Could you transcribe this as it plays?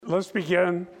Let's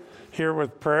begin here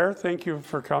with prayer. Thank you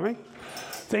for coming.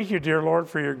 Thank you, dear Lord,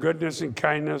 for your goodness and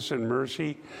kindness and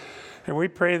mercy. And we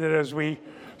pray that as we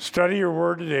study your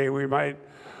word today, we might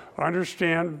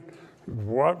understand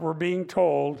what we're being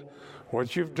told,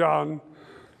 what you've done,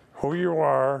 who you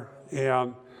are,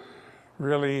 and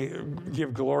really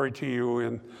give glory to you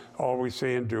in all we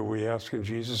say and do. We ask in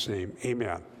Jesus' name.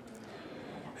 Amen.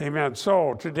 Amen.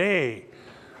 So today,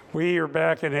 we are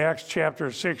back in Acts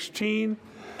chapter 16.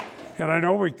 And I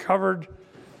know we covered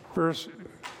verse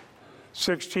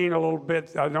 16 a little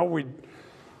bit. I know we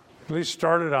at least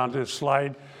started on this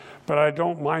slide, but I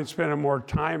don't mind spending more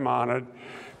time on it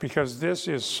because this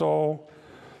is so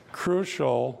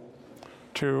crucial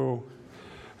to,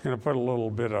 I'm going to put a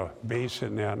little bit of bass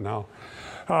in that now.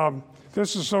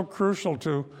 This is so crucial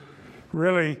to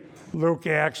really Luke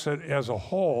Acts as a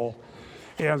whole,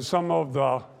 and some of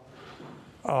the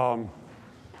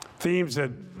themes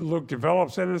that Luke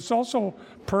develops, and it's also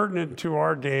pertinent to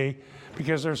our day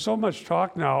because there's so much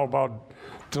talk now about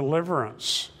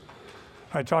deliverance.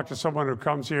 I talked to someone who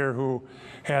comes here who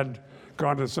had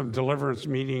gone to some deliverance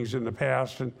meetings in the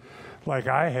past, and like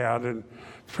I had, and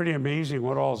it's pretty amazing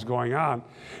what all is going on.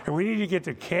 And we need to get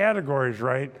the categories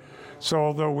right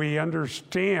so that we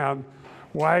understand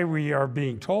why we are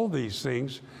being told these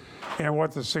things and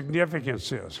what the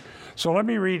significance is. So let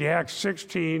me read Acts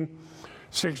 16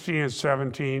 and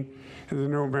 17 in the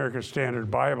New American Standard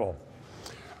Bible.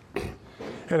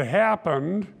 It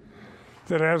happened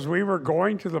that as we were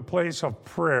going to the place of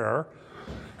prayer,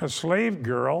 a slave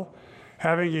girl,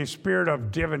 having a spirit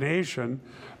of divination,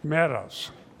 met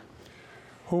us,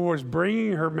 who was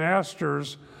bringing her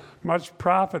masters much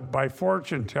profit by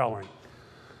fortune telling.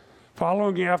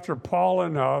 Following after Paul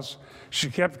and us, she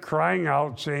kept crying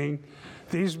out, saying,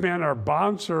 "These men are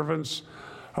bondservants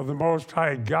of the Most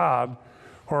High God,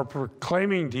 who are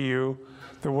proclaiming to you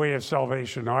the way of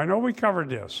salvation." Now, I know we covered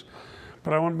this,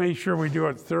 but I want to make sure we do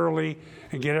it thoroughly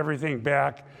and get everything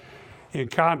back in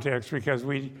context because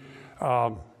we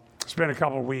it's been a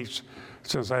couple of weeks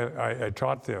since I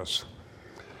taught this.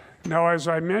 Now, as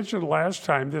I mentioned last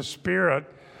time, this spirit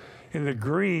in the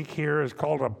Greek here is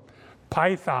called a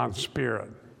python spirit,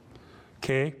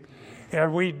 okay?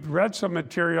 And we read some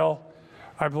material.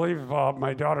 I believe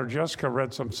my daughter Jessica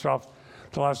read some stuff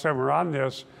the last time we were on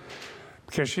this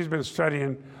because she's been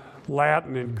studying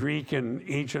Latin and Greek and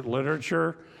ancient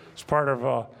literature as part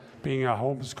of being a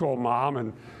homeschool mom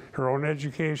and her own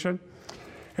education.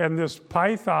 And this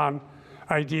Python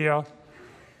idea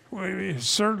is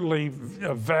certainly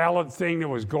a valid thing that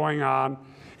was going on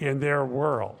in their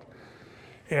world.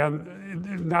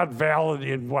 And not valid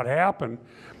in what happened,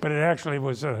 but it actually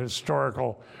was a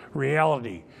historical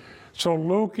reality. So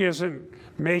Luke isn't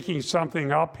making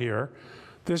something up here.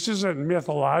 This isn't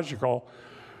mythological.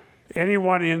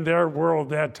 Anyone in their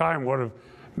world at that time would have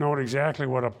known exactly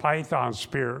what a python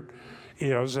spirit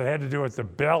is. It had to do with the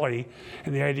belly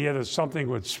and the idea that something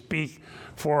would speak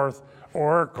forth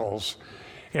oracles.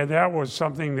 And that was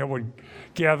something that would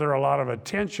gather a lot of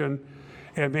attention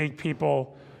and make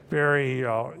people very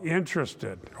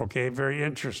interested, okay, very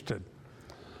interested.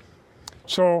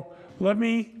 So let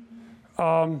me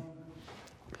talk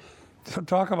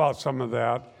about some of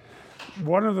that.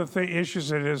 One of the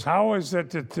issues it is, how is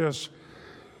it that this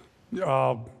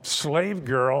slave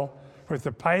girl with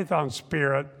the python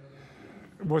spirit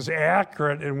was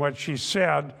accurate in what she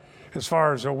said as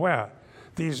far as it went?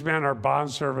 These men are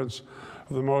bondservants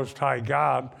of the Most High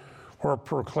God who are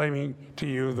proclaiming to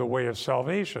you the way of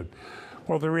salvation.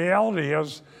 Well, the reality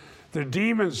is the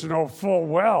demons know full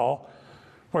well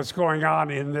what's going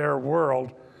on in their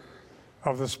world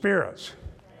of the spirits,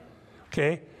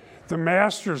 okay? The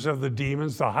masters of the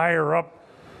demons, the higher up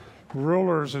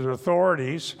rulers and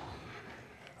authorities,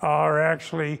 are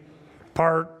actually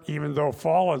part, even though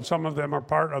fallen, some of them are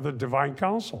part of the divine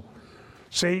council.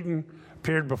 Satan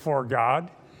appeared before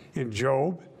God in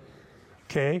Job,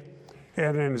 okay?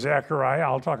 And in Zechariah,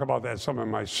 I'll talk about that in some of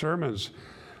my sermons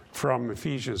from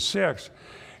Ephesians 6.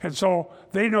 And so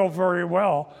they know very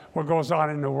well what goes on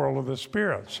in the world of the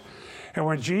spirits. And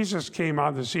when Jesus came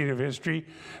on the scene of history,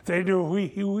 they knew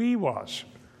who he was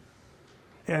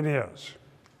and is.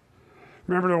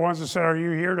 Remember the ones that said, "Are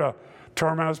you here to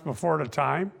torment us before the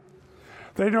time?"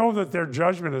 They know that their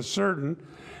judgment is certain,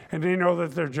 and they know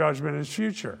that their judgment is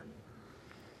future.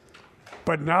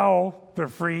 But now they're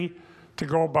free to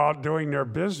go about doing their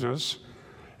business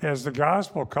as the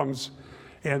gospel comes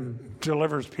and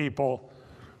delivers people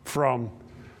from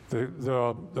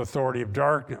the authority of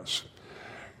darkness.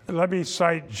 Let me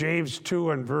cite James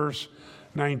 2 and verse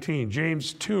 19.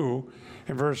 James 2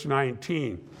 and verse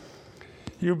 19.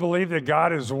 You believe that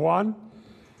God is one?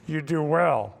 you do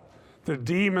well. The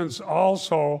demons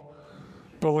also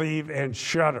believe and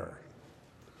shudder.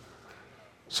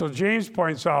 So James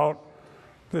points out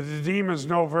that the demons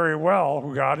know very well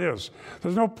who God is.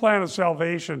 There's no plan of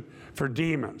salvation for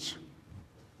demons,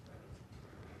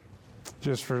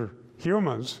 just for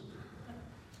humans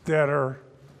that are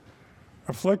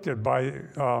afflicted by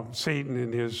Satan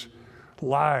and his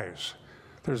lies.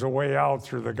 There's a way out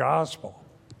through the gospel.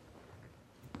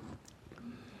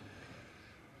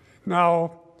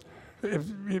 Now, if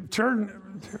you turn,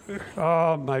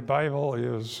 my Bible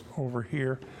is over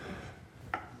here.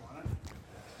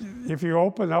 If you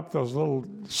open up those little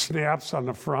snaps on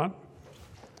the front,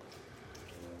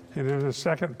 and in the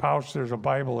second pouch, there's a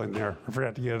Bible in there. I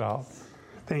forgot to get it out.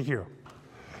 Thank you.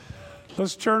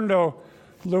 Let's turn to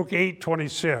Luke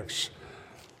 8:26.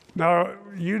 Now,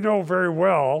 you know very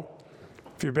well,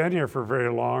 if you've been here for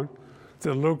very long,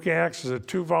 that Luke Acts is a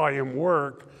 2-volume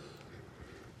work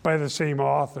by the same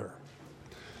author.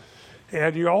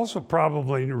 And you also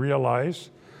probably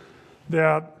realize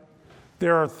that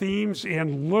there are themes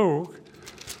in Luke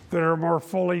that are more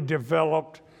fully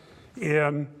developed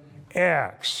in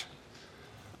Acts.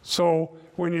 So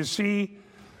when you see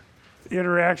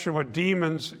interaction with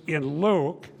demons in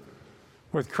Luke,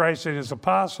 with Christ and his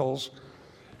apostles,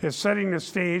 it's setting the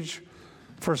stage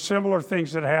for similar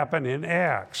things that happen in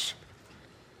Acts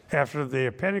after the day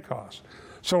of Pentecost.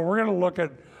 So we're going to look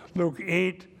at Luke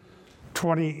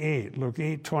 8:28. Luke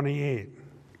 8:28.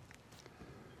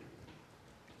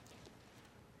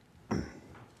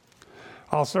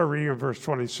 I'll start reading at verse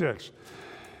 26.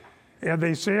 And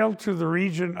they sailed to the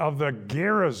region of the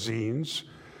Gerasenes,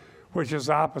 which is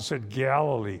opposite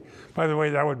Galilee. By the way,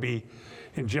 that would be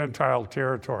in Gentile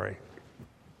territory.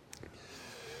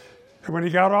 And when he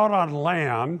got out on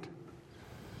land,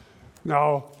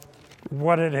 now,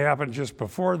 what had happened just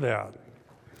before that?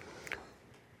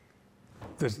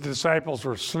 The disciples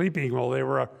were sleeping while they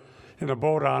were in a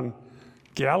boat on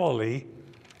Galilee,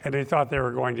 and they thought they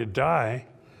were going to die.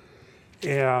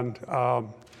 And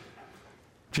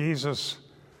Jesus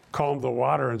calmed the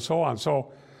water and so on.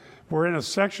 So we're in a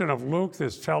section of Luke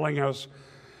that's telling us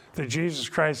that Jesus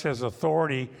Christ has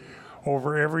authority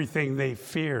over everything they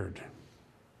feared.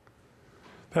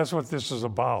 That's what this is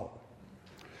about.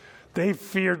 They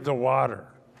feared the water.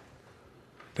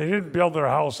 They didn't build their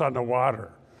house on the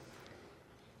water.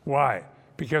 Why?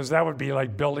 Because that would be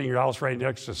like building your house right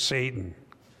next to Satan.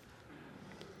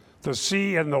 The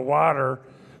sea and the water,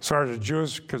 as far as the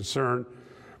Jews are concerned,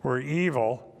 were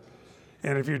evil.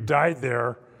 And if you died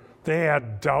there, they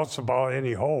had doubts about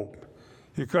any hope.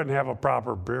 You couldn't have a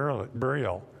proper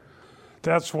burial.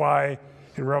 That's why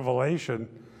in Revelation,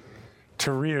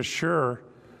 to reassure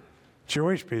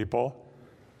Jewish people,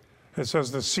 it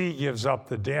says the sea gives up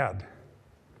the dead.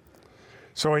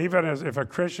 So even if a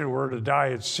Christian were to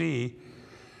die at sea,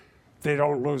 they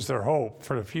don't lose their hope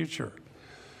for the future.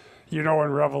 You know,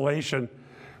 in Revelation,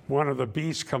 one of the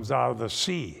beasts comes out of the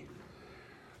sea.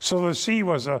 So the sea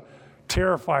was a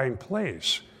terrifying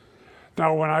place.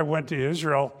 Now, when I went to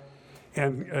Israel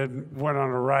and went on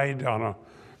a ride on a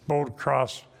boat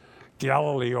across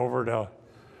Galilee over to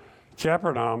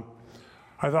Capernaum,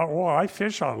 I thought, well, I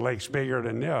fish on lakes bigger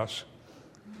than this.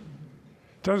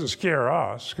 It doesn't scare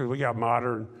us because we got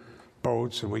modern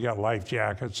boats and we got life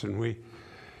jackets and we,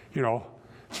 you know,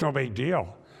 it's no big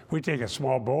deal. We take a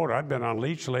small boat. I've been on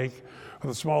Leech Lake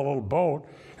with a small little boat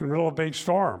in the middle of a big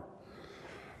storm.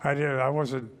 I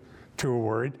wasn't too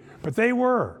worried, but they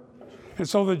were. And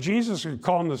so that Jesus could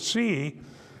calm the sea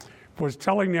was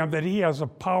telling them that he has a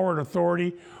power and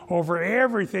authority over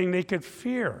everything they could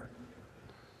fear.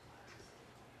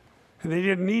 And they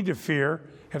didn't need to fear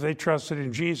if they trusted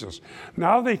in Jesus.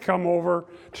 Now they come over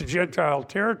to Gentile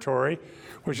territory,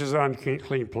 which is an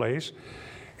unclean place,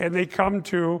 and they come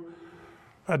to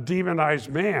a demonized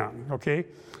man, okay?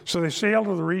 So they sail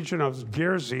to the region of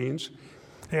Gerasenes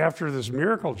after this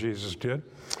miracle Jesus did,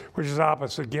 which is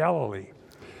opposite Galilee.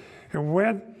 And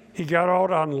when he got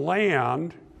out on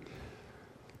land,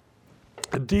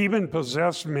 a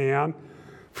demon-possessed man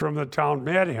from the town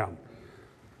met him.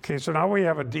 Okay, so now we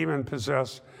have a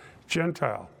demon-possessed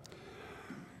Gentile.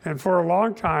 And for a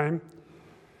long time,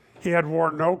 he had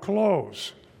worn no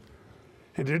clothes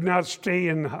and did not stay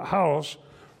in the house,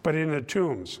 but in the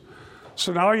tombs.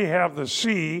 So now you have the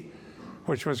sea,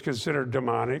 which was considered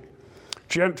demonic,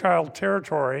 Gentile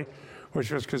territory,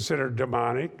 which was considered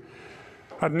demonic,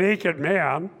 a naked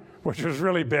man, which was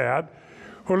really bad,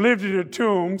 who lived in the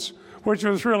tombs, which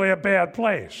was really a bad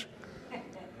place.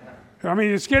 I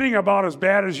mean, it's getting about as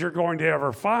bad as you're going to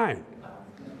ever find.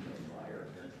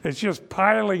 It's just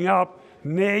piling up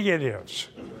negatives,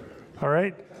 all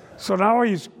right? So now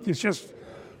it's just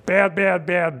bad, bad,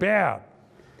 bad, bad.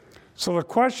 So the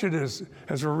question is,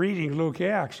 as we're reading Luke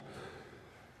Acts,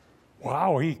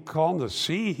 wow, he calmed the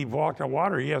sea, he walked on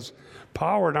water, he has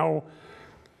power. Now,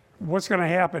 what's going to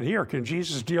happen here? Can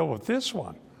Jesus deal with this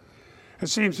one? It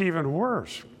seems even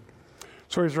worse.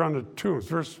 So he's around the tombs.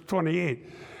 Verse 28.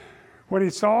 When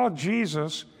he saw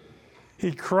Jesus,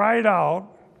 he cried out,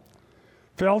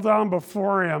 fell down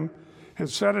before him, and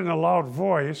said in a loud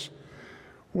voice,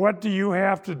 "What do you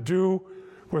have to do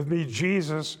with me,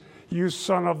 Jesus, you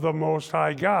Son of the Most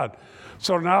High God?"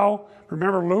 So now,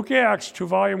 remember Luke Acts,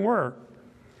 2-volume work.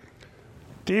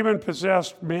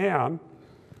 Demon-possessed man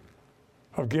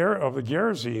of the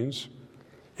Gerasenes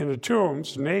in the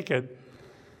tombs, naked,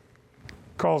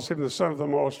 calls him the Son of the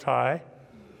Most High.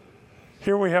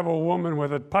 Here we have a woman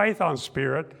with a python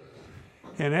spirit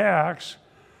in Acts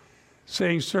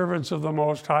saying servants of the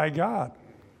Most High God.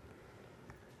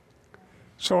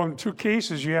 So in two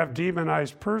cases, you have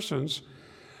demonized persons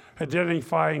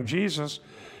identifying Jesus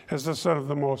as the Son of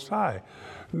the Most High.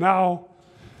 Now,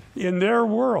 in their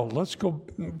world, let's go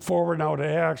forward now to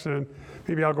Acts, and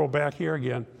maybe I'll go back here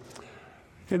again.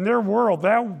 In their world,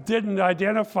 that didn't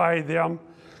identify them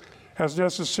as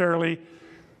necessarily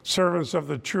servants of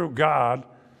the true God,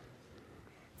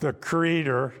 the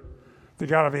Creator, the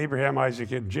God of Abraham,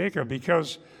 Isaac, and Jacob,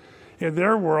 because in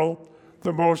their world,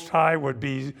 the Most High would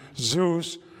be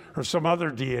Zeus or some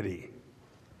other deity.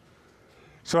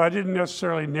 So I didn't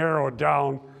necessarily narrow it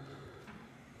down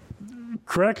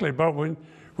correctly, but when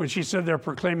she said they're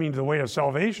proclaiming the way of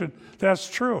salvation, that's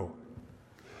true.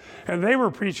 And they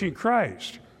were preaching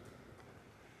Christ.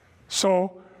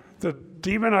 So the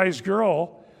demonized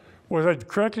girl was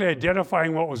correctly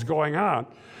identifying what was going on.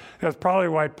 That's probably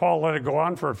why Paul let it go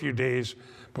on for a few days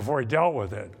before he dealt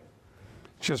with it.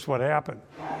 It's just what happened.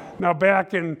 Now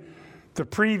back in the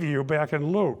preview, back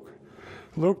in Luke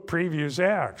previews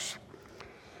Acts.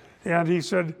 And he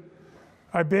said,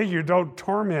 "I beg you, don't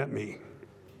torment me."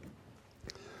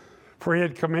 For he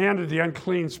had commanded the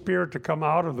unclean spirit to come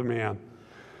out of the man.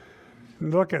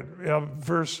 And look at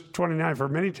verse 29. For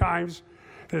many times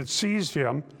it seized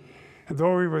him, and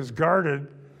though he was guarded,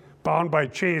 bound by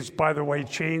chains. By the way,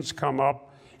 chains come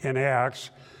up in Acts.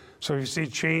 So you see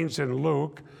chains in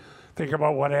Luke. Think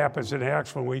about what happens in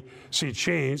Acts when we see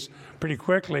chains. Pretty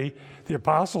quickly, the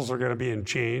apostles are going to be in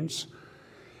chains.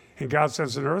 And God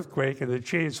sends an earthquake, and the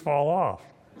chains fall off.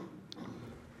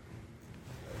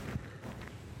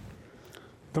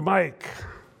 The mic.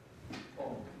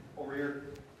 Oh, over here.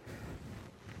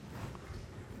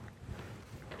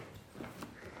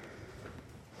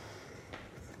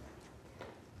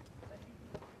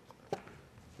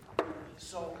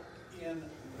 So in...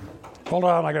 Hold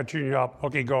on, I got to tune you up.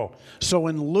 Okay, go. So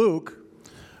in Luke,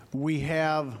 we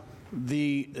have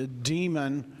the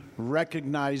demon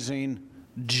recognizing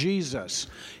Jesus.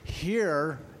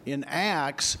 Here in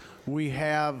Acts, we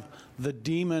have the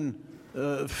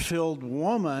demon-filled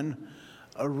woman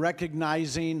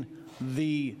recognizing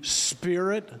the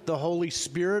Spirit, the Holy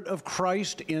Spirit of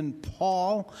Christ in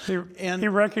Paul. He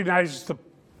recognizes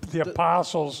the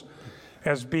apostles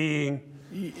as being...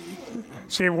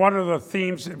 See, one of the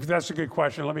themes, that's a good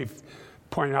question. Let me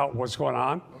point out what's going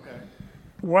on. Okay.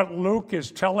 What Luke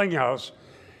is telling us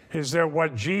is that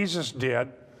what Jesus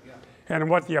did and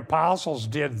what the apostles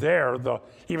did there,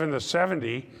 even the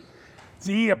 70,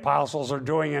 the apostles are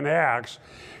doing in Acts.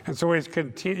 And so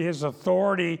his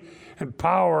authority and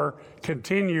power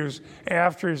continues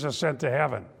after he's ascended to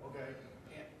heaven.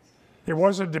 Okay. It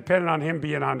wasn't dependent on him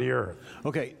being on the earth.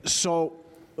 Okay, so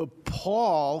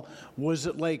Paul, was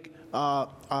it like,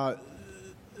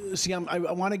 see, I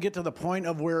want to get to the point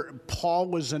of where Paul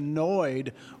was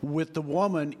annoyed with the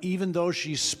woman, even though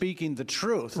she's speaking the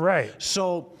truth. Right.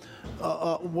 So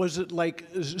was it like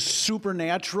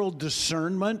supernatural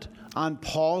discernment on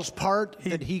Paul's part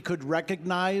that he could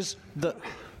recognize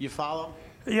you follow?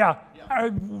 Yeah.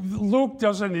 Luke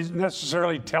doesn't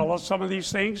necessarily tell us some of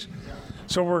these things,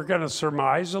 so we're going to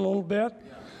surmise a little bit.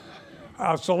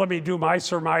 So let me do my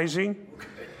surmising.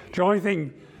 The only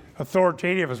thing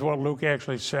authoritative is what Luke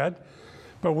actually said,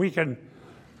 but we can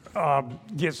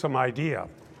get some idea.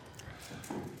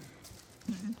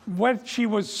 What she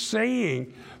was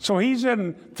saying, so he's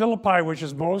in Philippi, which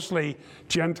is mostly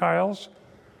Gentiles.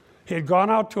 He had gone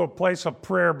out to a place of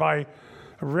prayer by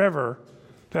a river.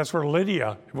 That's where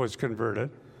Lydia was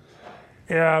converted.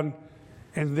 And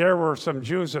there were some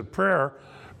Jews at prayer,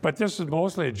 but this is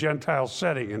mostly a Gentile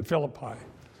setting in Philippi.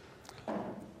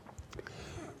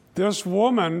 This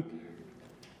woman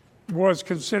was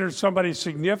considered somebody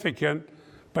significant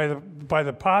by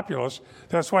the populace.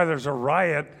 That's why there's a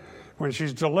riot when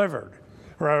she's delivered,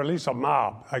 or at least a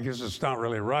mob. I guess it's not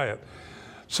really a riot.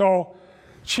 So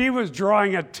she was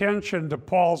drawing attention to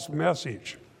Paul's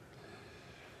message.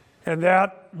 And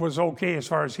that was okay as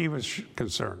far as he was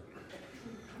concerned.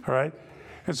 All right?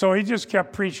 And so he just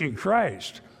kept preaching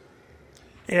Christ.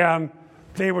 And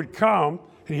they would come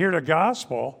and hear the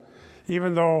gospel,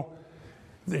 even though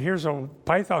here's a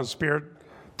python spirit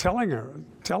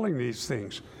telling these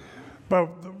things. But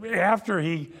after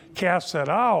he casts it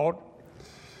out,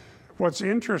 what's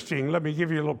interesting, let me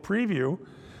give you a little preview.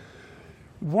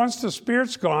 Once the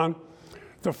spirit's gone,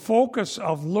 the focus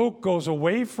of Luke goes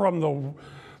away from the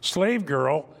slave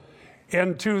girl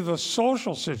and to the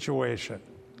social situation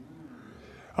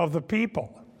of the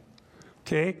people.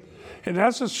 Okay? And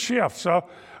that's a shift. So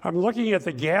I'm looking at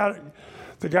the guy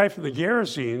from the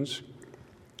Gerasenes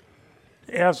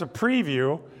as a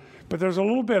preview, but there's a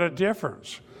little bit of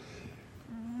difference.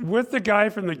 With the guy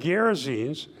from the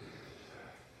Gerasenes,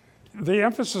 the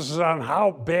emphasis is on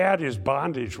how bad his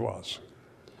bondage was.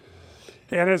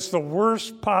 And it's the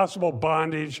worst possible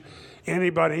bondage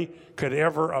anybody could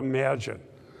ever imagine.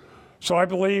 So I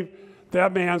believe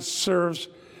that man serves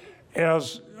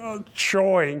as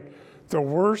showing the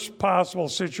worst possible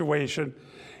situation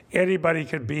anybody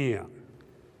could be in.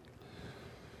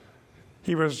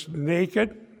 He was naked,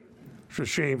 which was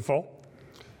shameful.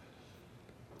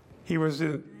 He was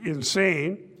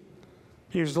insane.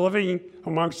 He was living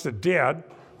amongst the dead,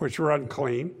 which were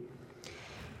unclean.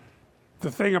 The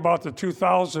thing about the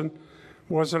 2000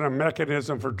 wasn't a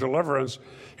mechanism for deliverance.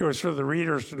 It was for the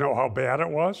readers to know how bad it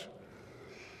was.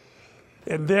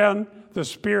 And then the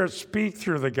Spirit speak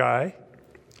through the guy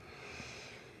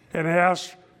and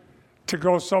asked to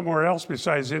go somewhere else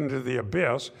besides into the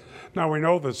abyss. Now we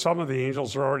know that some of the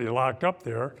angels are already locked up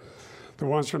there, the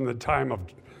ones from the time of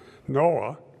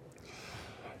Noah.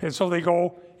 And so they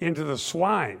go into the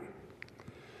swine.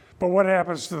 But what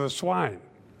happens to the swine?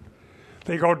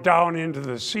 They go down into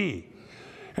the sea.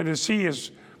 And the sea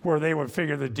is where they would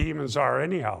figure the demons are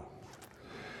anyhow.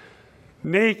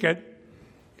 Naked,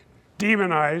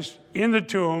 demonized, in the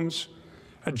tombs,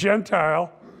 a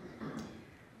Gentile,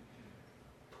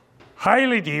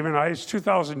 highly demonized,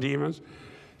 2,000 demons,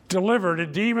 delivered. The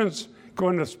demons go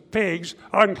into pigs,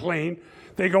 unclean.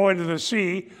 They go into the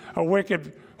sea, a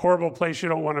wicked, horrible place you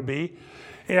don't want to be.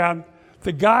 And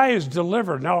the guy is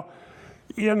delivered. Now,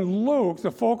 in Luke,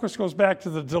 the focus goes back to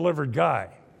the delivered guy.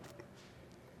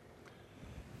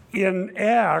 In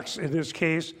Acts, in this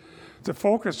case, the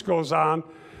focus goes on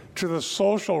to the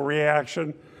social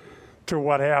reaction to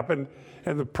what happened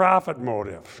and the profit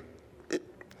motive.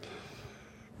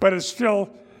 But it's still,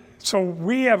 so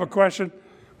we have a question,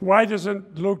 why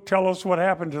doesn't Luke tell us what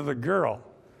happened to the girl?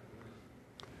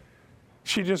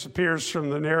 She disappears from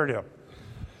the narrative.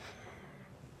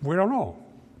 We don't know.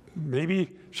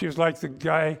 Maybe she was like the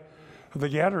guy of the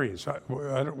Gadarenes. We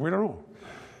don't know.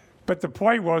 But the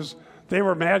point was, they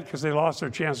were mad because they lost their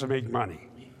chance to make money.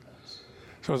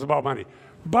 So it's about money.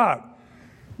 But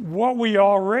what we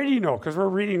already know, because we're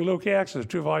reading Luke Acts, it's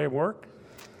a 2-volume work,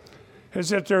 is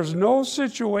that there's no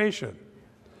situation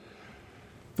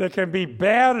that can be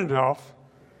bad enough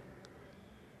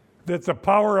that the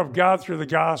power of God through the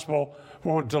gospel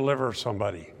won't deliver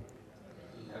somebody.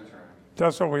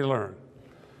 That's what we learn.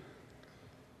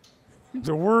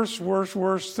 The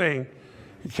worst thing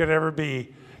it could ever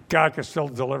be, God could still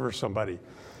deliver somebody.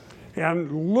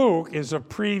 And Luke is a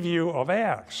preview of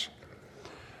Acts.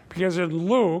 Because in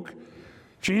Luke,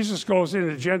 Jesus goes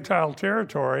into Gentile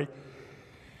territory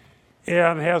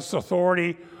and has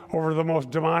authority over the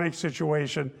most demonic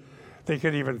situation they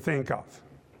could even think of.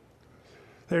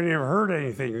 They've never heard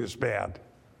anything this bad.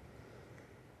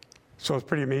 So it's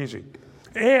pretty amazing.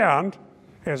 And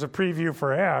as a preview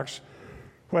for Acts,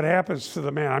 what happens to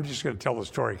the man, I'm just going to tell the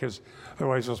story because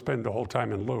otherwise we'll spend the whole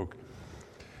time in Luke.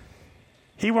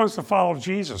 He wants to follow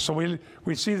Jesus, so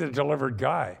we see the delivered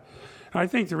guy. And I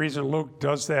think the reason Luke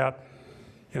does that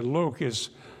in Luke is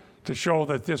to show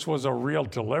that this was a real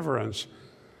deliverance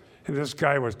and this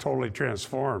guy was totally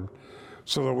transformed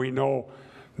so that we know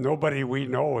nobody we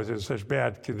know is in such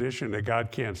bad condition that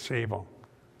God can't save them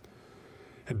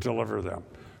and deliver them.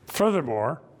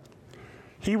 Furthermore,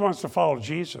 he wants to follow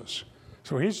Jesus.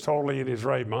 So he's totally in his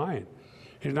right mind.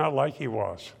 He's not like he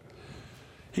was.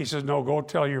 He says, no, go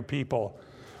tell your people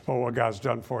what God's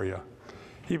done for you.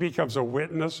 He becomes a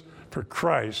witness for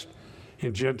Christ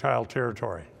in Gentile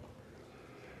territory.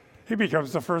 He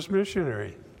becomes the first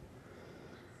missionary.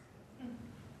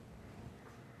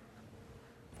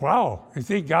 Wow, you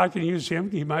think God can use him?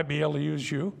 He might be able to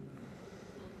use you.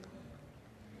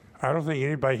 I don't think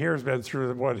anybody here has been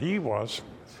through what he was.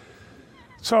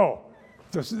 So,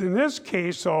 In this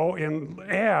case, though, in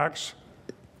Acts,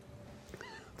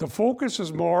 the focus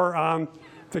is more on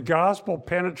the gospel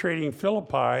penetrating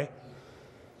Philippi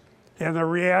and the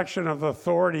reaction of the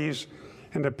authorities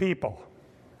and the people.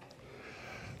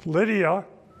 Lydia,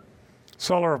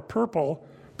 seller of purple,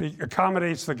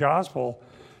 accommodates the gospel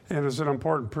and is an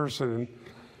important person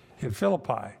in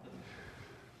Philippi.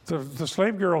 The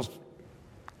slave girls,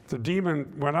 the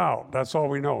demon went out. That's all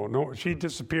we know. No, she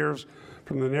disappears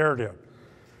from the narrative.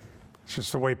 It's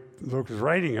just the way Luke is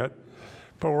writing it.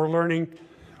 But we're learning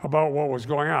about what was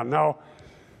going on. Now,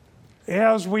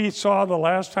 as we saw the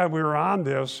last time we were on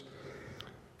this,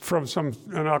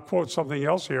 and I'll quote something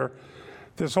else here,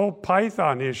 this whole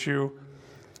Python issue,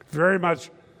 very much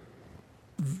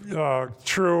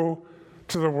true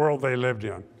to the world they lived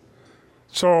in.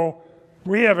 So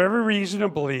we have every reason to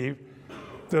believe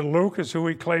that Luke is who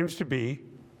he claims to be,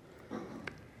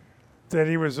 that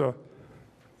he was a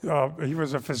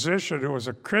physician who was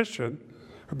a Christian,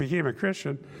 who became a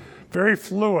Christian, very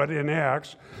fluid in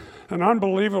Acts, an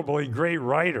unbelievably great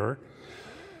writer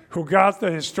who got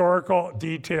the historical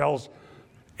details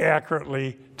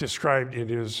accurately described in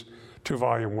his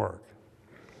 2-volume work.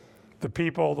 The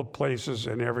people, the places,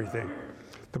 and everything.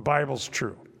 The Bible's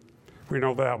true. We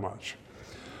know that much.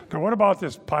 Now, what about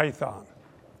this Python?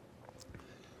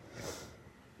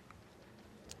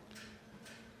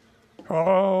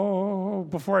 Oh,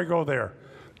 before I go there,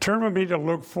 turn with me to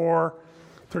Luke 4,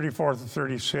 34 to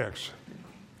 36.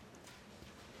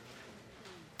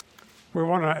 We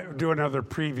want to do another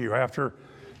preview after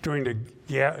doing the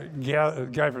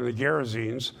guy from the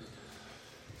Gerasenes,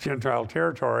 Gentile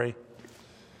territory.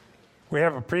 We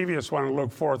have a previous one in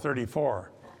Luke 4:34.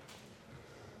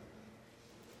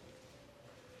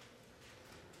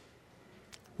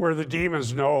 Where the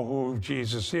demons know who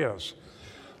Jesus is.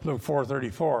 Luke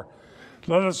 4:34.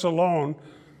 Let us alone.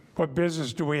 What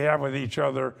business do we have with each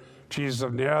other, Jesus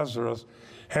of Nazareth?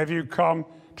 Have you come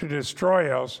to destroy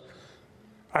us?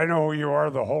 I know who you are,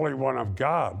 the Holy One of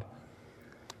God.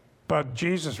 But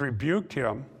Jesus rebuked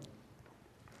him,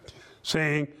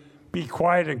 saying, be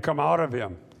quiet and come out of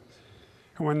him.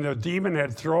 And when the demon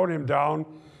had thrown him down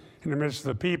in the midst of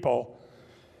the people,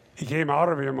 he came out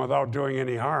of him without doing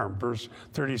any harm. Verse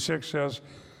 36 says,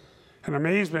 and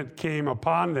amazement came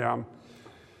upon them,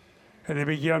 and they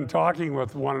began talking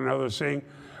with one another, saying,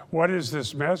 what is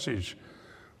this message?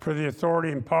 For the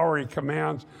authority and power he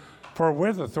commands, for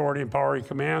with authority and power he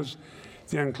commands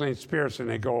the unclean spirits, and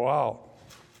they go out.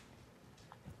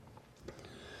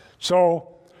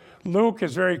 So Luke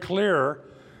is very clear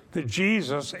that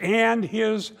Jesus and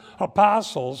his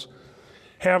apostles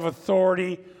have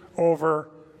authority over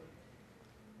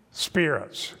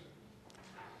spirits.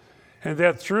 And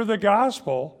that through the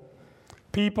gospel,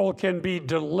 people can be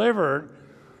delivered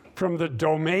from the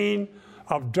domain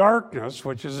of darkness,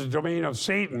 which is the domain of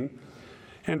Satan,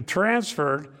 and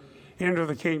transferred into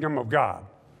the kingdom of God.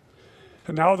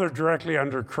 And now they're directly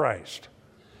under Christ.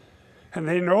 And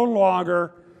they no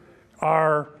longer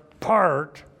are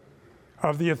part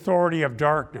of the authority of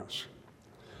darkness.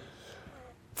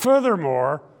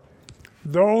 Furthermore,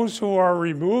 those who are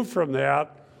removed from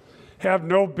that have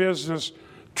no business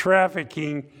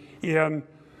trafficking in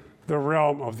the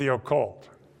realm of the occult.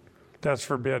 That's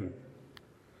forbidden.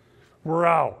 We're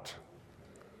out.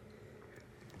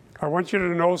 I want you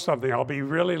to know something. I'll be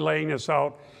really laying this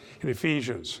out in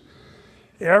Ephesians.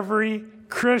 Every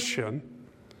Christian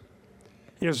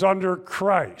is under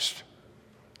Christ,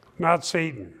 not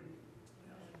Satan.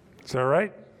 Is that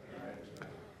right?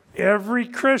 Every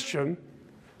Christian,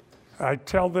 I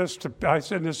send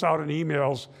this out in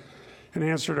emails and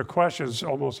answer to questions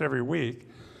almost every week,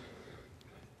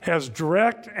 has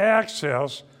direct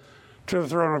access to the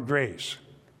throne of grace.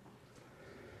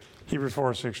 Hebrews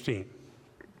 4:16.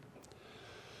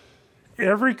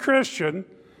 Every Christian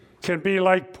can be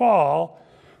like Paul,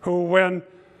 who, when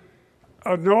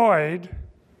annoyed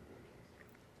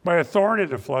by a thorn in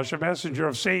the flesh, a messenger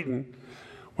of Satan,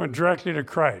 went directly to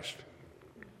Christ.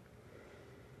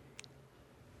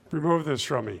 Remove this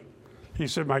from me. He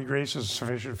said, my grace is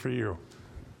sufficient for you.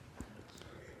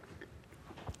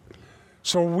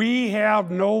 So we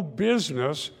have no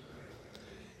business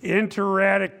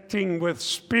interacting with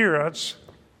spirits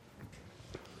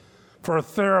for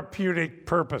therapeutic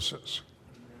purposes.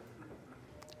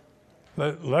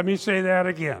 Let me say that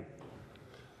again.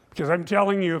 Because I'm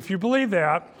telling you, if you believe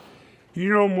that, you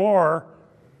know more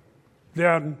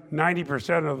than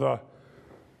 90% of the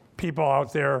people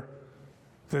out there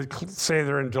that say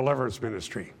they're in deliverance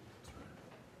ministry.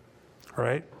 All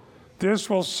right? This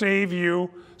will save you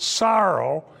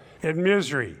sorrow and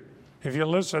misery if you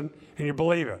listen and you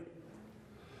believe it.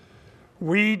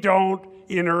 We don't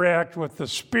interact with the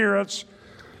spirits.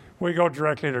 We go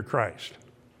directly to Christ.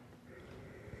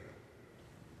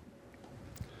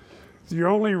 The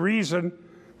only reason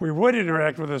we would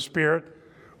interact with the spirit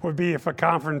would be if a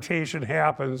confrontation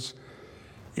happens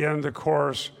in the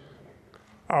course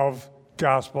of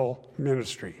gospel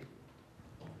ministry.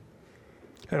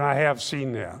 And I have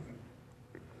seen that.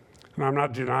 And I'm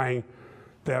not denying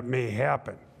that may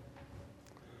happen.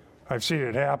 I've seen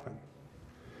it happen.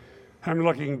 I'm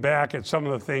looking back at some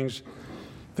of the things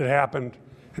that happened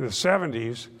in the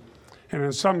 70s, and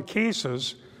in some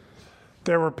cases,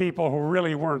 there were people who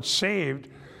really weren't saved,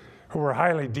 who were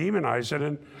highly demonized.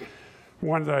 And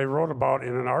one that I wrote about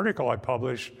in an article I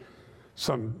published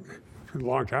a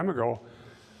long time ago,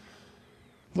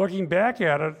 looking back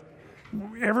at it,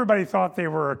 everybody thought they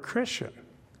were a Christian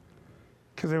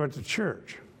because they went to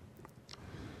church.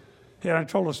 And I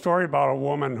told a story about a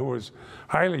woman who was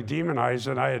highly demonized,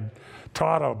 and I had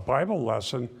taught a Bible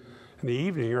lesson in the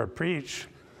evening, or I preached.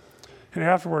 And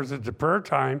afterwards, at the prayer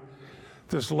time,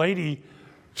 this lady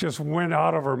just went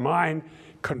out of her mind,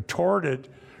 contorted.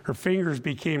 Her fingers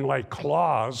became like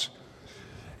claws,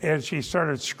 and she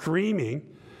started screaming,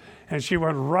 and she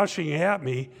went rushing at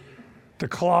me to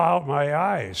claw out my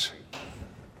eyes.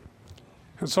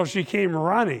 And so she came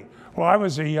running. Well, I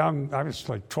was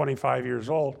like 25 years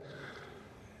old,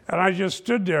 and I just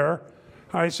stood there.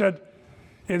 I said,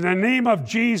 "In the name of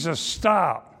Jesus,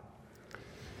 stop."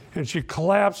 And she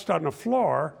collapsed on the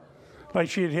floor like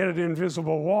she had hit an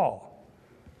invisible wall.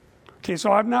 Okay, so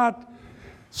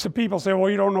some people say, well,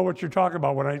 you don't know what you're talking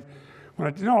about.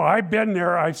 No, I've been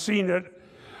there, I've seen it.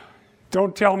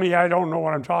 Don't tell me I don't know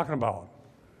what I'm talking about.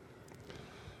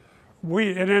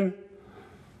 And then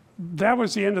that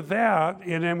was the end of that,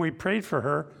 and then we prayed for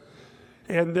her.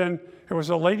 And then there was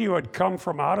a lady who had come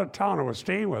from out of town who was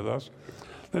staying with us.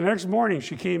 The next morning,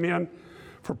 she came in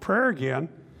for prayer again,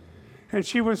 and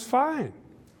she was fine.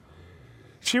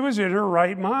 She was in her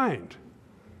right mind.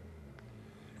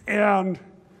 And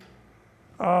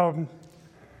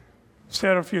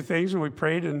said a few things, and we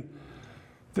prayed, and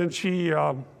then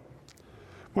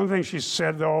one thing she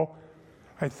said, though,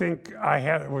 I think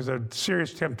it was a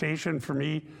serious temptation for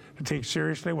me to take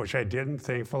seriously, which I didn't,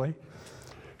 thankfully.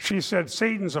 She said,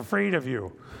 "Satan's afraid of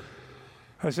you."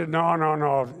 I said,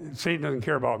 no, Satan doesn't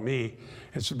care about me.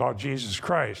 It's about Jesus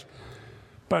Christ.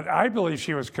 But I believe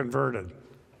she was converted.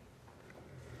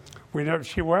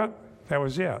 She went, that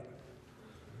was it.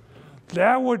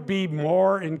 That would be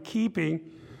more in keeping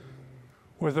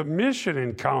with a mission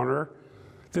encounter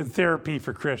than therapy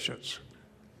for Christians.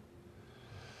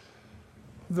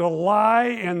 The lie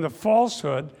and the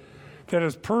falsehood that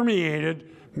has permeated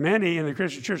many in the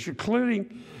Christian church,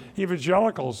 including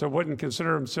evangelicals that wouldn't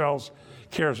consider themselves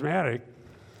charismatic,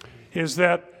 is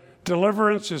that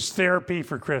deliverance is therapy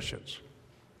for Christians.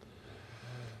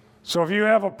 So if you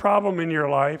have a problem in your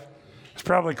life, it's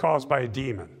probably caused by a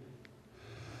demon.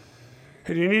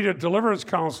 And you need a deliverance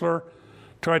counselor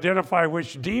to identify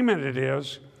which demon it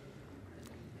is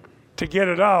to get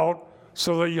it out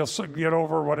so that you'll get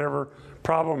over whatever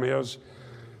problem is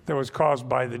that was caused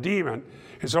by the demon.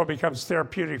 And so it becomes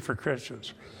therapeutic for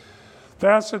Christians.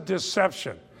 That's a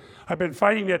deception. I've been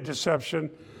fighting that deception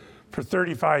for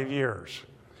 35 years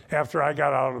after I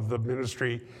got out of the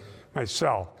ministry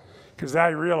myself, because I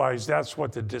realized that's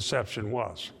what the deception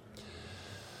was.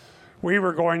 We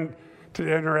were going to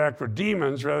interact with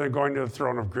demons rather than going to the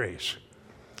throne of grace.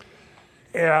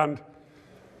 And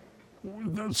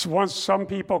once some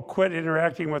people quit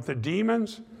interacting with the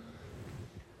demons,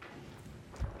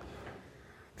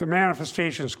 the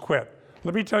manifestations quit.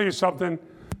 Let me tell you something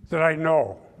that I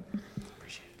know.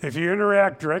 If you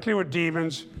interact directly with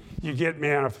demons, you get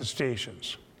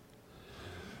manifestations.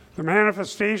 The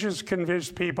manifestations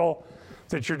convince people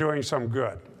that you're doing some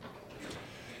good.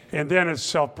 And then it's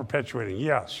self-perpetuating.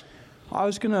 Yes. I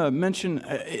was going to mention,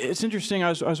 it's interesting,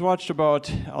 I was watched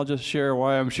about, I'll just share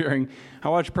why I'm sharing. I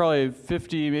watched probably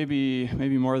 50,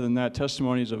 maybe more than that,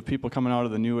 testimonies of people coming out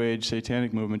of the New Age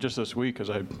satanic movement just this week, because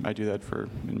I do that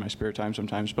in my spare time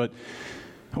sometimes. But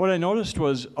what I noticed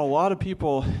was a lot of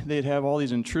people, they'd have all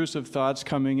these intrusive thoughts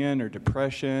coming in, or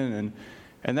depression,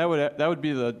 and that would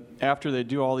be after they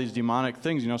do all these demonic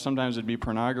things. Sometimes it'd be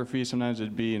pornography, sometimes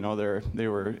it'd be,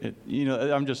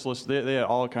 I'm just listening. They had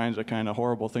all kinds of kind of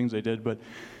horrible things they did, but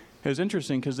it was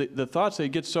interesting because the thoughts they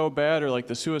get so bad, or like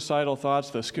the suicidal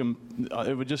thoughts,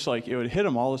 it would just it would hit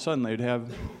them all of a sudden. They'd have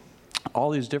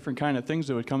all these different kind of things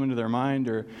that would come into their mind,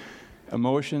 or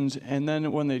emotions, and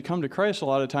then when they'd come to Christ, a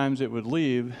lot of times it would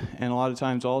leave, and a lot of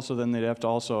times also then they'd have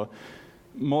to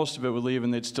most of it would leave,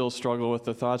 and they'd still struggle with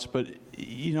the thoughts. But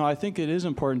I think it is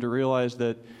important to realize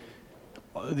that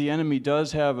the enemy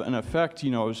does have an effect,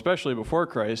 especially before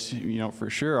Christ, for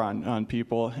sure on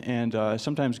people. And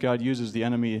sometimes God uses the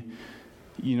enemy,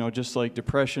 just like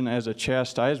depression as a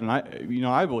chastisement.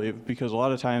 I believe, because a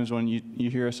lot of times when you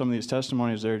hear some of these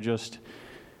testimonies, they're just,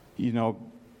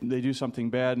 they do something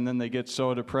bad and then they get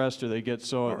so depressed or they get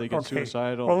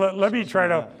suicidal. Well, let me try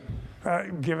to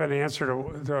give an answer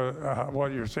to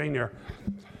what you're saying there.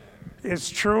 It's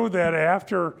true that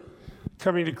after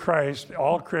coming to Christ,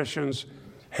 all Christians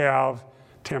have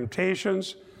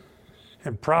temptations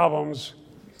and problems,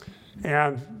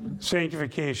 and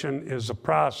sanctification is a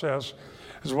process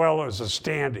as well as a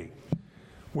standing.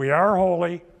 We are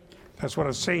holy. That's what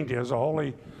a saint is, a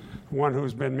holy one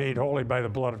who's been made holy by the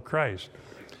blood of Christ.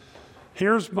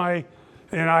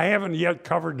 And I haven't yet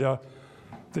covered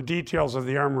the details of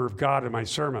the armor of God in my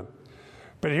sermon,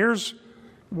 but here's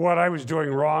what I was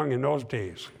doing wrong in those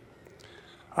days.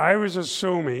 I was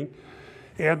assuming,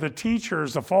 and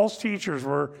the false teachers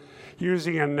were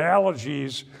using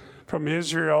analogies from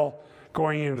Israel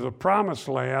going into the promised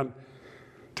land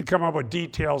to come up with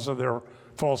details of their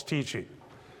false teaching.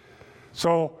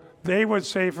 So they would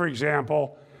say, for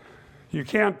example, you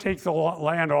can't take the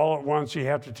land all at once, you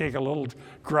have to take a little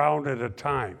ground at a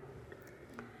time.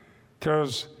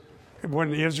 Because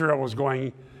when Israel was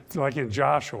going, like in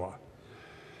Joshua,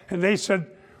 and they said,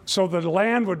 so the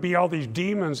land would be all these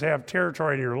demons have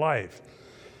territory in your life.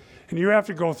 And you have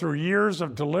to go through years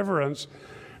of deliverance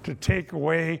to take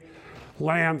away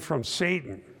land from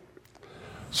Satan.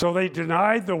 So they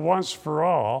denied the once for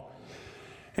all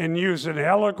and used an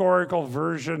allegorical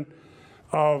version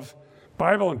of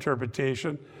Bible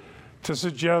interpretation to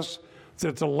suggest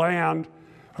that the land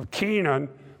of Canaan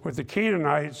with the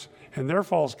Canaanites and their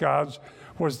false gods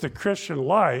was the Christian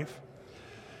life,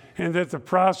 and that the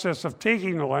process of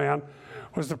taking the land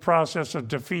was the process of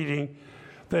defeating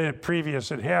the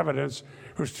previous inhabitants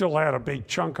who still had a big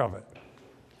chunk of it.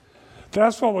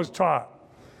 That's what was taught.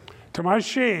 To my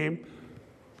shame,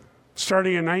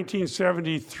 starting in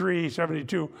 1973,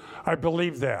 72, I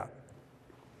believed that.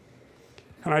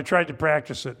 And I tried to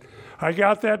practice it. I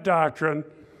got that doctrine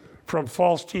from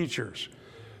false teachers.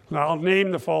 Now, I'll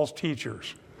name the false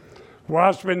teachers.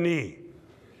 Watchman Nee.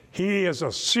 He is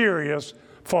a serious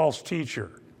false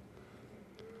teacher.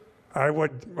 I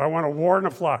want to warn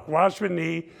the flock. Watchman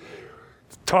Nee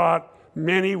taught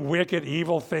many wicked,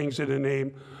 evil things in the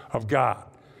name of God.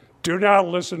 Do not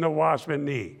listen to Watchman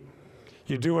Nee.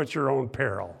 You do at your own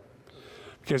peril.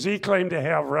 Because he claimed to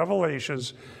have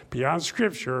revelations beyond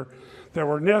Scripture that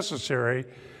were necessary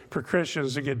for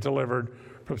Christians to get delivered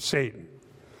from Satan.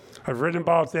 I've written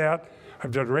about that.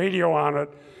 I've done radio on it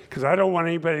because I don't want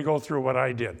anybody to go through what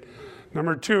I did.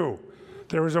 Number two,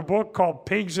 there was a book called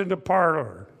Pigs in the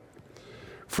Parlor.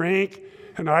 Frank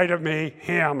and Ida Mae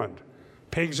Hammond,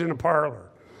 Pigs in the Parlor.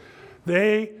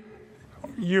 They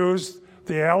used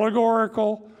the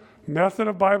allegorical method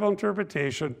of Bible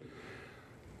interpretation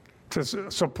to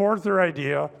support their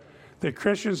idea that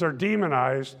Christians are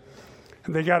demonized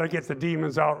and they got to get the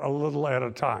demons out a little at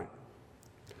a time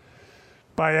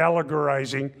by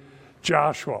allegorizing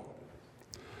Joshua.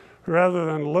 Rather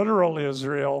than literal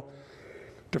Israel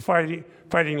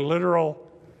fighting literal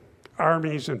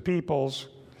armies and peoples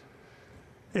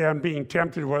and being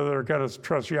tempted whether they're going to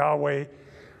trust Yahweh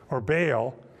or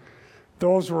Baal,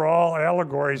 those were all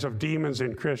allegories of demons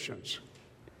and Christians.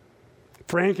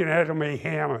 Frank and Ida Mae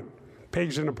Hammond,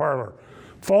 Pigs in the Parlor.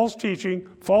 False teaching,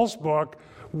 false book,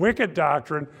 wicked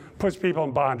doctrine, puts people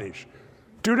in bondage.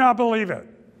 Do not believe it.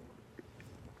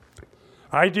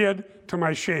 I did, to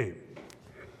my shame.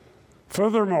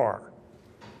 Furthermore,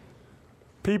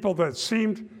 people that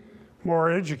seemed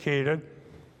more educated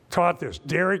taught this.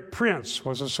 Derek Prince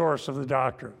was a source of the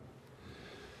doctrine.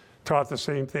 Taught the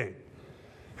same thing.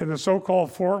 And the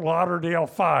so-called Fort Lauderdale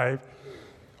Five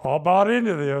all bought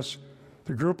into this.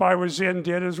 The group I was in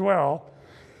did as well.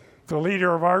 The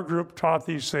leader of our group taught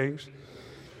these things.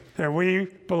 And we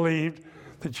believed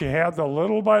that you had to,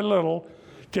 little by little,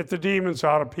 get the demons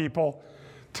out of people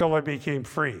till they became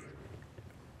free.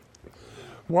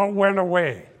 What went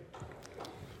away?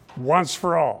 Once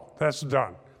for all. That's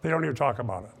done. They don't even talk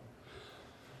about it.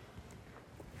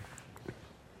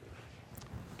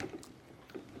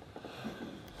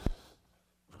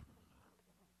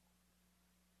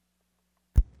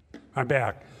 I'm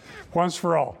back. Once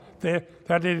for all. That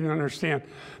they didn't understand.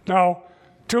 Now,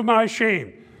 to my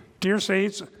shame, dear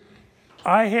saints,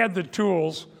 I had the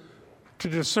tools to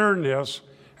discern this,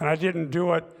 and I didn't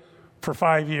do it for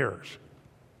 5 years.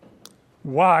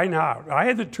 Why not? I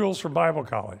had the tools from Bible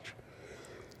college.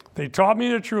 They taught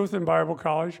me the truth in Bible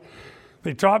college.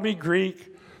 They taught me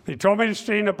Greek. They told me to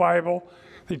stay in the Bible.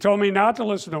 They told me not to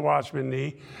listen to Watchman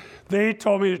Nee. They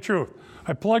told me the truth.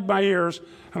 I plugged my ears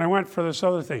and I went for this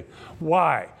other thing.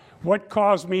 Why? What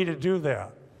caused me to do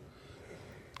that?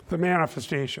 The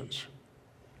manifestations.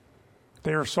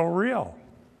 They are so real.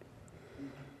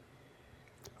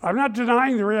 I'm not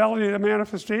denying the reality of the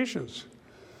manifestations.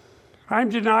 I'm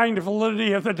denying the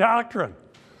validity of the doctrine.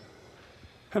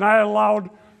 And I allowed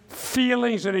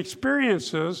feelings and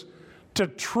experiences to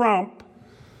trump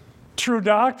true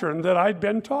doctrine that I'd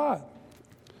been taught.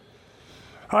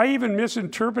 I even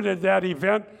misinterpreted that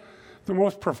event. The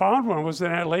most profound one was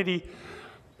that lady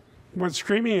went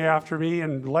screaming after me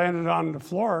and landed on the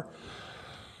floor.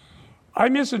 I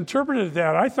misinterpreted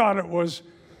that. I thought it was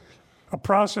a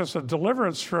process of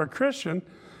deliverance for a Christian,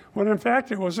 when in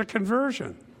fact it was a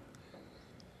conversion.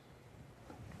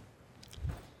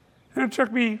 And it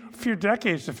took me a few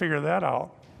decades to figure that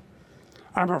out.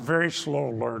 I'm a very slow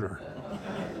learner.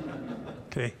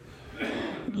 Okay.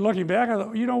 Looking back, I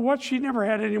thought, you know what? She never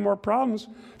had any more problems.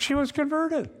 She was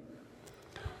converted.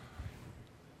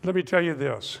 Let me tell you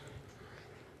this.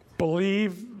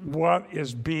 Believe what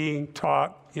is being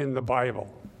taught in the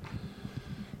Bible.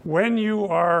 When you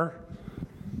are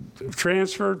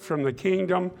transferred from the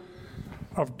kingdom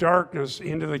of darkness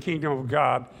into the kingdom of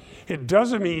God, it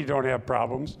doesn't mean you don't have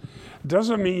problems. It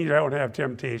doesn't mean you don't have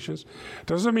temptations. It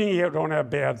doesn't mean you don't have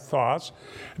bad thoughts.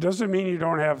 It doesn't mean you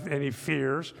don't have any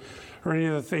fears or any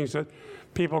of the things that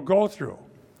people go through.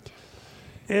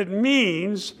 It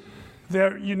means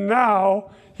that you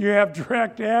have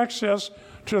direct access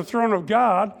to the throne of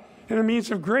God in a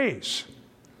means of grace.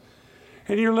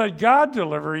 And you let God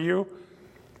deliver you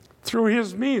through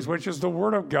his means, which is the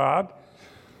Word of God,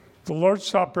 the Lord's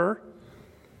Supper,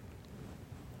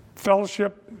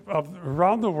 fellowship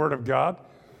around the Word of God,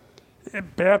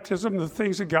 baptism, the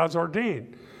things that God's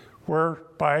ordained,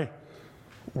 whereby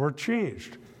we're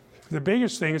changed. The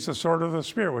biggest thing is the sword of the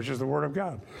Spirit, which is the Word of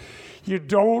God. You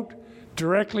don't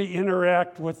directly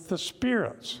interact with the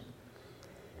spirits,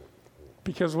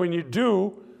 because when you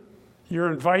do,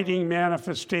 you're inviting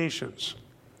manifestations.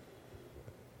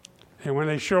 And when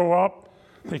they show up,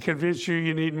 they convince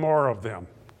you need more of them.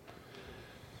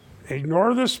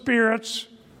 Ignore the spirits,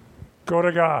 go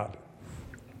to God.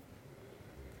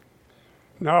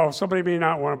 Now, somebody may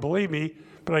not want to believe me,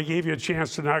 but I gave you a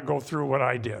chance to not go through what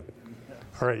I did.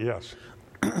 All right, yes.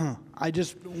 I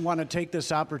just want to take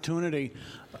this opportunity.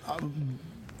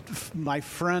 My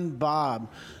friend Bob,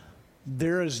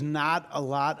 there is not a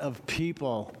lot of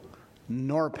people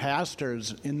nor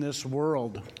pastors in this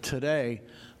world today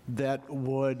that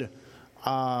would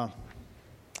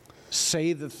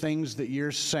say the things that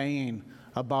you're saying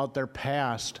about their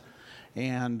past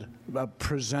and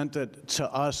present it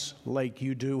to us like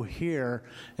you do here,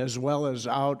 as well as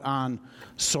out on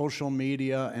social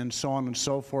media and so on and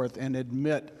so forth, and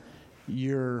admit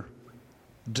your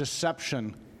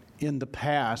deception in the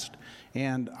past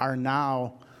and are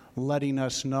now letting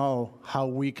us know how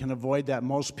we can avoid that.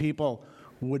 Most people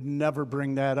would never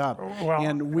bring that up. Well,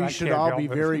 and we I should can't all help be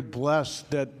it. very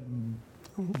blessed that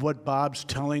what Bob's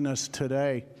telling us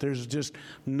today, there's just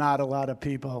not a lot of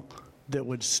people that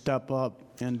would step up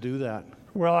and do that.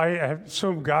 Well, I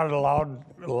assume God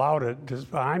allowed it.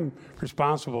 I'm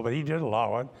responsible, but he did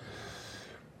allow it.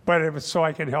 But it was so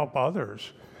I could help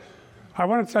others. I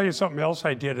want to tell you something else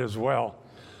I did as well.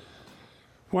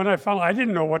 When I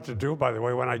didn't know what to do, by the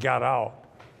way, when I got out.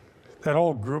 That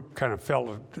whole group kind of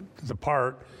fell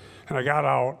apart, and I got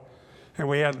out, and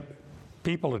we had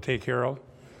people to take care of.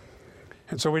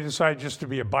 And so we decided just to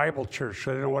be a Bible church,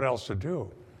 so I didn't know what else to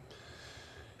do.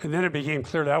 And then it became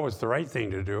clear that was the right thing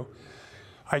to do.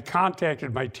 I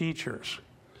contacted my teachers.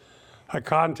 I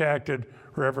contacted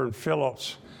Reverend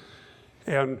Phillips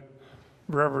and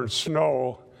Reverend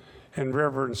Snow and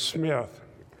Reverend Smith.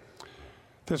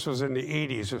 This was in the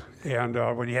 80s,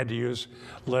 and when you had to use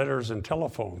letters and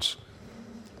telephones.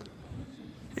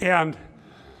 And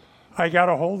I got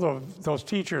a hold of those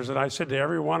teachers, and I said to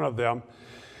every one of them,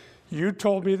 you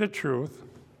told me the truth.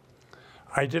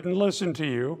 I didn't listen to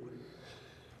you.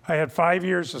 I had 5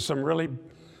 years of some really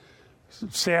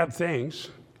sad things,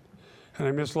 and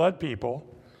I misled people.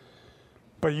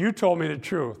 But you told me the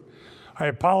truth. I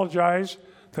apologize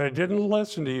that I didn't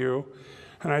listen to you,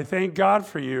 and I thank God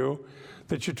for you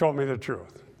that you told me the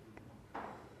truth.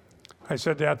 I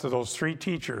said that to those 3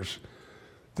 teachers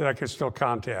that I could still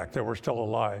contact, that were still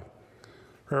alive.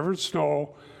 Reverend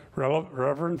Snow,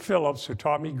 Reverend Phillips, who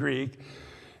taught me Greek,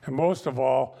 and most of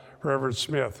all, Reverend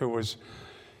Smith,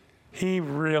 he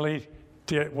really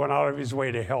went out of his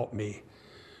way to help me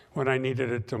when I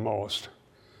needed it the most.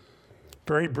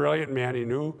 Very brilliant man. He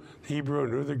knew Hebrew,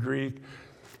 knew the Greek.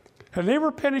 And they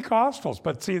were Pentecostals,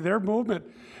 but see, their movement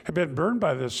had been burned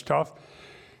by this stuff,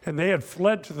 and they had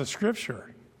fled to the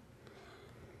Scripture.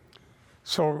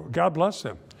 So God bless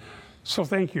them. So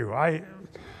thank you. I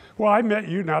met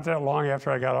you not that long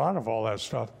after I got out of all that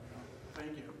stuff.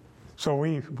 Thank you. So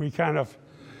we kind of...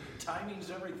 Timing's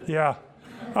everything. Yeah.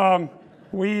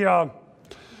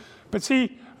 But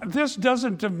see, this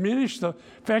doesn't diminish the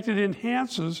fact it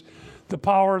enhances the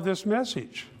power of this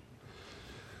message.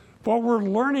 What we're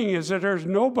learning is that there's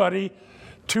nobody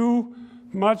too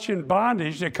much in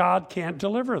bondage that God can't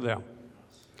deliver them.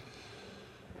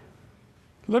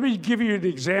 Let me give you an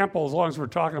example as long as we're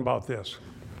talking about this.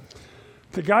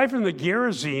 The guy from the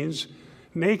Gerasenes,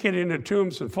 naked in the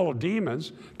tombs and full of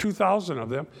demons, 2,000 of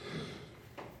them.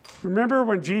 Remember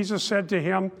when Jesus said to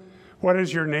him, "What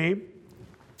is your name?"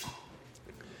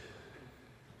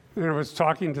 And it was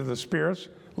talking to the spirits,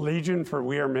 "Legion, for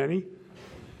we are many."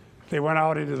 They went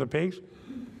out into the pigs.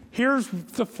 Here's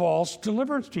the false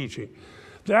deliverance teaching.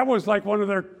 That was like one of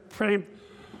their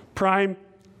prime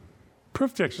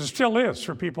proof texts. It still is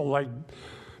for people like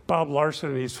Bob Larson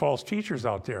and these false teachers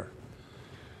out there.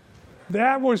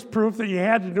 That was proof that you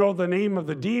had to know the name of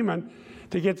the demon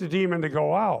to get the demon to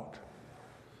go out.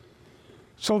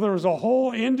 So there was a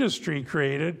whole industry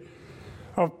created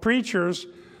of preachers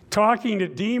talking to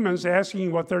demons,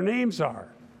 asking what their names are.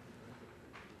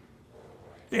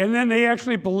 And then they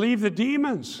actually believe the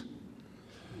demons.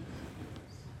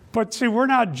 But see, we're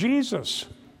not Jesus.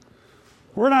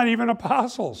 We're not even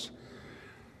apostles.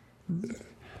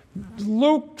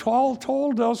 Luke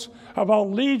told us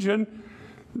about Legion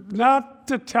not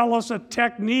to tell us a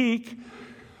technique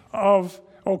of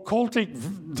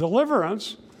occultic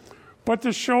deliverance, but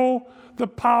to show the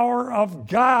power of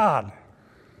God.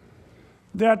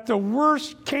 That the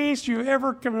worst case you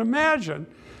ever can imagine,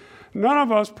 none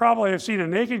of us probably have seen a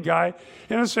naked guy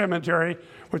in a cemetery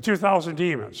with 2,000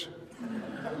 demons.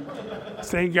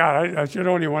 Thank God, I should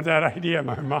only want that idea in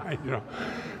my mind,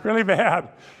 really bad.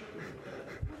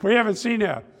 We haven't seen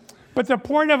that. But the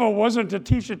point of it wasn't to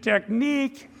teach a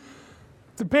technique.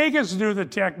 The pagans knew the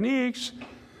techniques.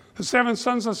 The 7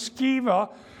 sons of Sceva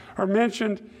are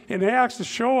mentioned in Acts to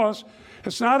show us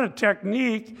it's not a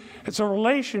technique, it's a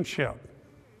relationship.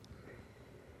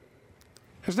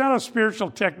 It's not a spiritual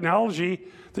technology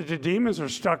that the demons are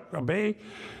stuck obeying.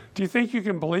 Do you think you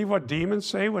can believe what demons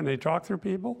say when they talk through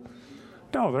people?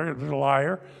 No, they're a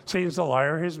liar. Satan's a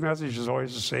liar. His message is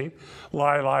always the same.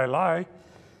 Lie, lie, lie.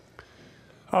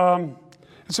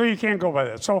 So you can't go by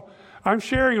that. So I'm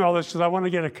sharing all this because I want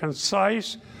to get a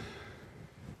concise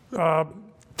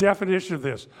definition of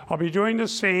this. I'll be doing the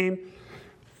same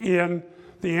in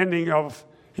the ending of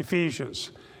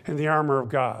Ephesians in the armor of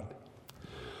God.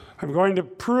 I'm going to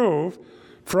prove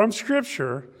from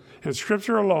Scripture, and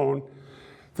Scripture alone,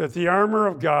 that the armor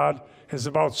of God is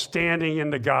about standing in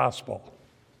the gospel.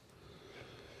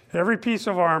 Every piece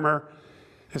of armor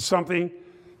is something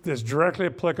that's directly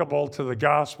applicable to the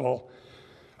gospel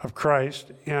of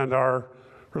Christ and our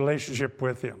relationship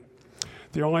with Him.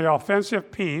 The only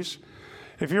offensive piece,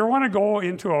 if you want to go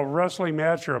into a wrestling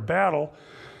match or a battle,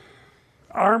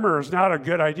 armor is not a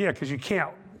good idea because you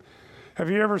can't. Have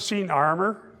you ever seen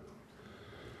armor?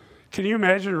 Can you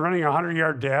imagine running a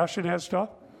 100-yard dash in that stuff?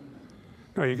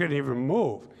 No, you couldn't even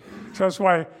move. So that's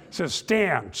why it says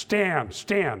stand, stand,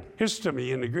 stand.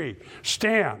 Histemi in the Greek.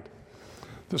 Stand.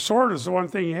 The sword is the one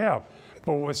thing you have,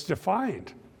 but what's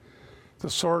defined? The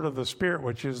sword of the Spirit,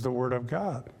 which is the Word of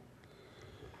God.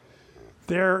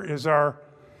 There is our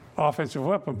offensive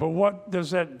weapon. But what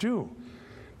does that do?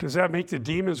 Does that make the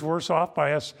demons worse off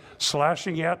by us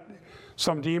slashing at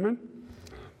some demon?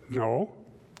 No.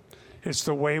 It's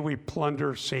the way we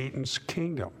plunder Satan's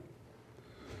kingdom.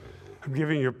 I'm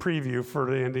giving you a preview for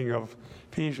the ending of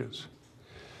Ephesians.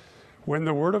 When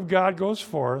the Word of God goes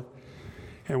forth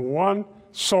and one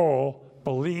soul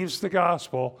believes the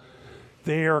gospel,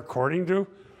 they are, according to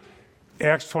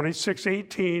Acts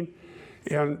 26:18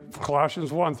 and Colossians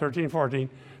 1:13-14,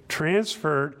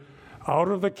 transferred out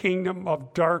of the kingdom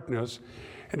of darkness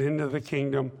and into the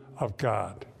kingdom of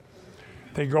God.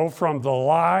 They go from the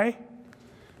lie,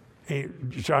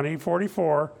 John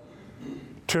 8:44,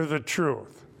 to the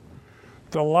truth.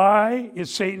 The lie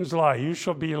is Satan's lie. You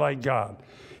shall be like God.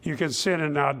 You can sin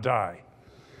and not die.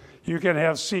 You can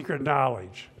have secret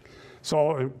knowledge. It's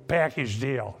all a package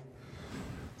deal.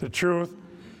 The truth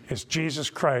is Jesus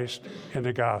Christ and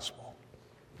the gospel.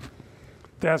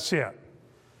 That's it.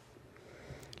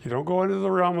 You don't go into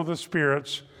the realm of the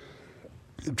spirits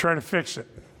and try to fix it.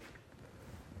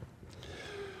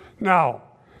 Now,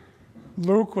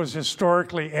 Luke was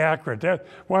historically accurate.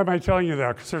 Why am I telling you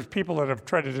that? Because there's people that have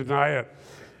tried to deny it.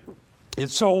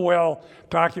 It's so well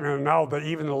documented now that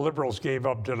even the liberals gave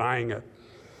up denying it.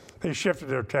 They shifted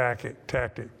their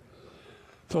tactic.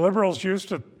 The liberals used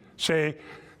to say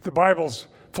the Bible's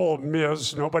full of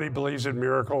myths, nobody believes in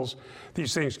miracles,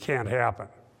 these things can't happen.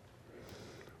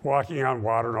 Walking on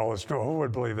water and all this, no, who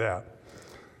would believe that?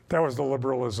 That was the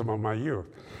liberalism of my youth.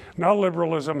 Now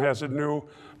liberalism has a new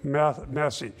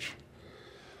message.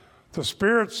 The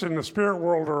spirits in the spirit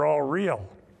world are all real.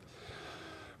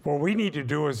 What we need to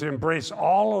do is embrace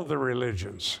all of the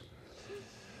religions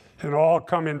and all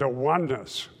come into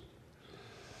oneness.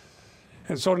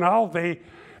 And so now they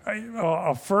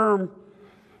affirm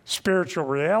spiritual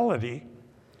reality.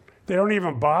 They don't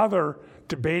even bother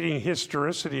debating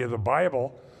historicity of the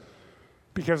Bible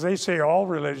because they say all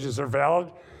religions are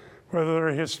valid whether they're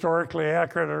historically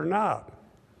accurate or not,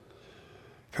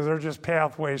 because they're just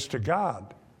pathways to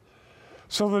God.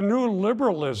 So the new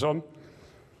liberalism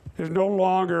is no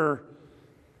longer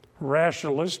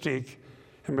rationalistic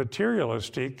and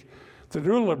materialistic. The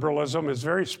new liberalism is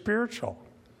very spiritual,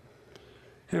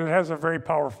 and it has a very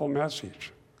powerful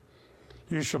message.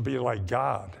 You shall be like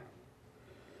God.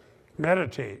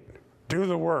 Meditate, do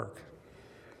the work,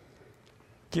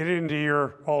 get into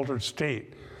your altered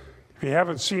state. If you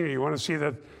haven't seen it, you want to see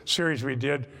that series we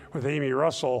did with Amy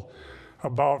Russell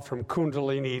about From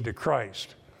Kundalini to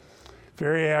Christ.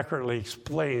 Very accurately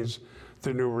explains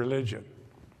the new religion.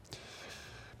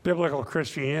 Biblical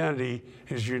Christianity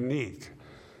is unique,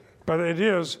 but it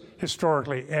is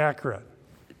historically accurate.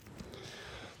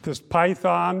 This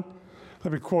python,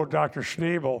 let me quote Dr.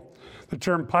 Schnabel, the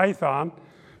term python,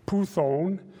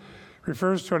 puthon,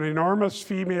 refers to an enormous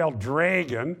female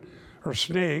dragon or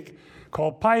snake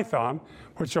called Python,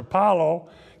 which Apollo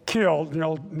killed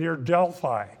near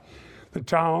Delphi. The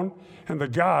town and the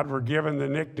god were given the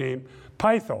nickname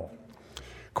Pytho.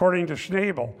 According to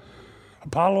Schnabel,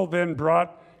 Apollo then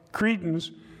brought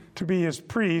Cretans to be his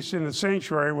priests in the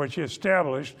sanctuary which he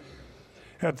established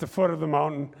at the foot of the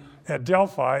mountain at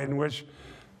Delphi, in which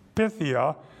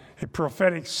Pythia, a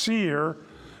prophetic seer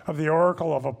of the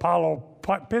oracle of Apollo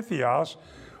Pythios,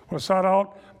 was sought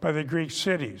out by the Greek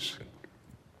cities.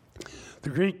 The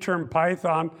Greek term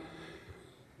python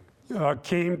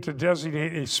came to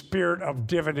designate a spirit of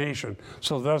divination.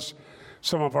 So thus,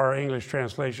 some of our English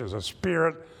translations, a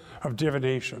spirit of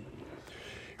divination.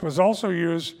 It was also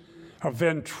used of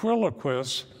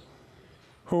ventriloquists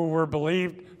who were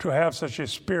believed to have such a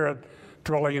spirit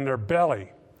dwelling in their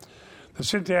belly. The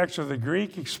syntax of the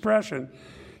Greek expression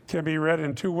can be read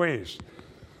in two ways.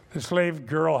 The slave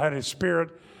girl had a spirit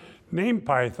named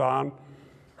Python,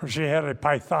 or she had a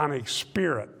pythonic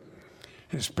spirit,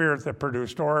 a spirit that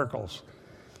produced oracles.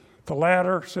 The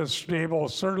latter, says Schnabel,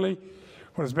 is certainly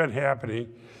what has been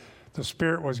happening. The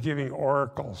spirit was giving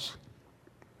oracles.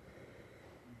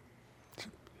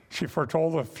 She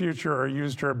foretold the future or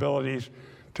used her abilities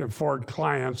to inform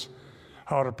clients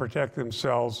how to protect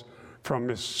themselves from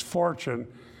misfortune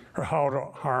or how to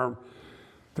harm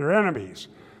their enemies.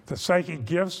 The psychic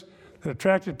gifts that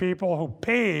attracted people who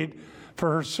paid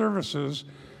for her services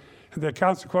and that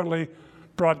consequently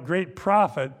brought great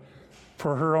profit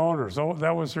for her owners.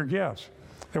 That was their gifts.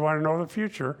 They want to know the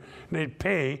future, and they'd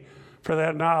pay for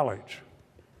that knowledge.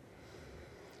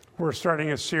 We're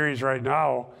starting a series right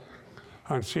now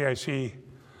on CIC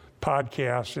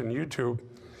podcasts and YouTube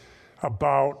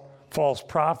about false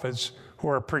prophets who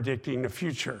are predicting the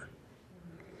future,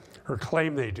 or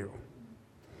claim they do.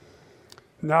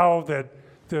 Now that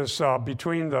this,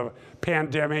 between the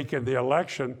pandemic and the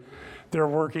election, they're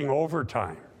working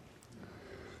overtime.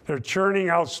 They're churning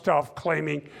out stuff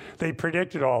claiming they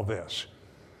predicted all this,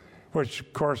 which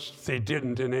of course they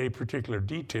didn't in any particular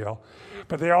detail,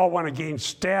 but they all want to gain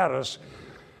status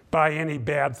by any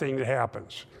bad thing that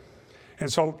happens.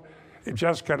 And so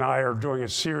Jessica and I are doing a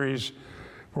series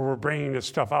where we're bringing this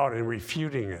stuff out and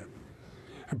refuting it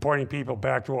and pointing people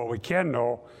back to what we can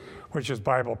know, which is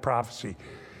Bible prophecy.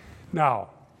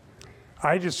 Now,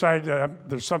 I decided that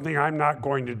there's something I'm not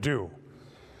going to do.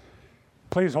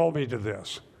 Please hold me to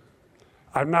this.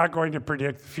 I'm not going to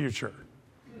predict the future.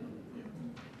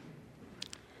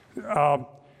 And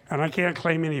I can't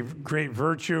claim any great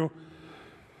virtue.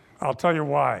 I'll tell you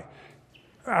why.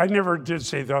 I never did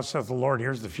say, thus saith the Lord,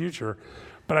 here's the future.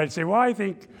 But I'd say, well, I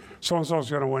think so-and-so is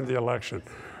going to win the election.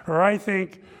 Or I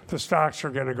think the stocks are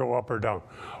going to go up or down.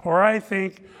 Or I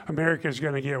think America is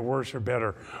going to get worse or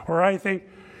better. Or I think,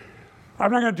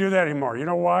 I'm not going to do that anymore. You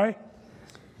know why?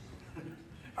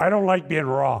 I don't like being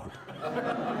wrong.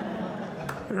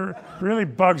 It really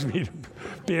bugs me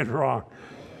being wrong.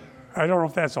 I don't know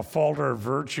if that's a fault or a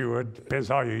virtue. It depends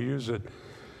how you use it.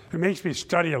 It makes me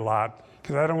study a lot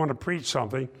because I don't want to preach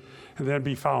something and then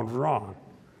be found wrong.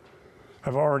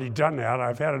 I've already done that.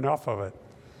 I've had enough of it.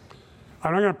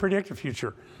 I'm not going to predict the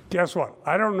future. Guess what?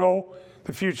 I don't know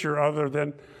the future other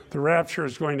than the rapture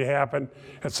is going to happen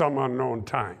at some unknown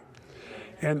time.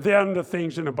 And then the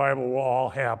things in the Bible will all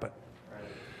happen.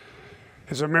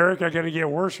 Is America going to get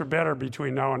worse or better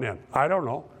between now and then? I don't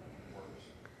know.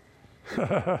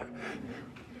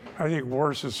 I think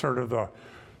worse is sort of the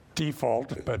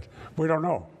default, but we don't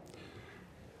know.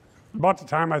 About the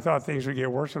time I thought things would get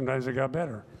worse, sometimes they got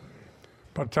better.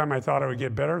 About the time I thought it would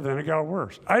get better, then it got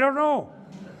worse. I don't know.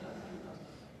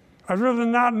 I'd rather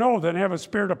not know than have a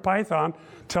spirit of Python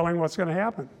telling what's going to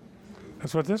happen.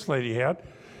 That's what this lady had,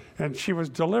 and she was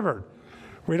delivered.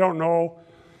 We don't know.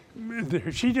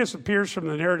 She disappears from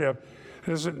the narrative. It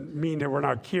doesn't mean that we're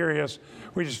not curious.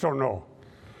 We just don't know.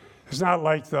 It's not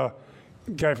like the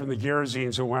guy from the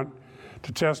Gerasenes who went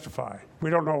to testify. We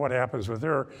don't know what happens with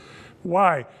her.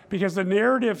 Why? Because the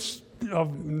narrative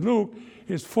of Luke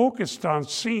is focused on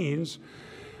scenes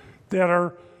that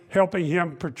are helping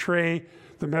him portray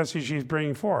the message he's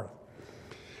bringing forth.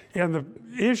 And the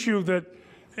issue that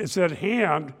is at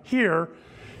hand here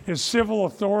is civil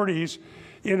authorities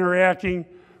interacting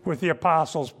with the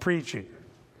apostles' preaching.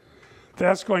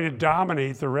 That's going to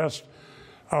dominate the rest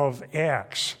of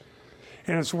Acts.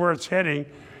 And it's where it's heading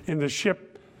in the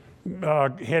ship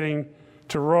heading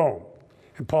to Rome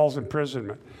and Paul's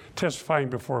imprisonment, testifying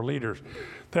before leaders.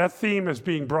 That theme is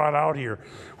being brought out here.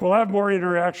 We'll have more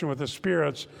interaction with the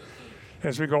spirits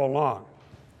as we go along.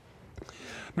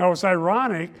 Now, it's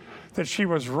ironic that she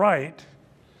was right,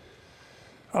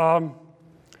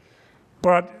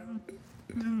 but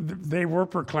they were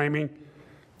proclaiming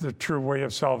the true way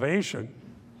of salvation,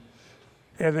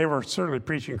 and they were certainly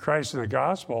preaching Christ in the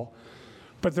gospel,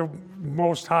 but the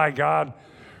Most High God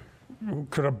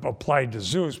could have applied to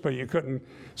Zeus, but you couldn't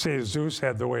say Zeus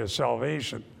had the way of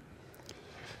salvation.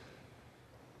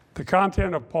 The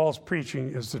content of Paul's preaching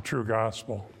is the true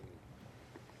gospel.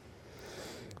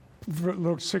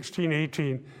 Luke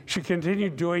 16:18, she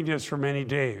continued doing this for many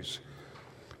days.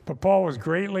 But Paul was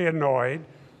greatly annoyed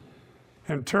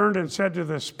and turned and said to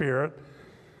the Spirit,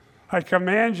 I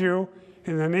command you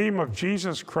in the name of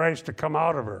Jesus Christ to come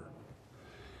out of her.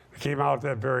 It came out at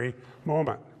that very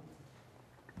moment.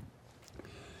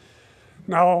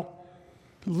 Now,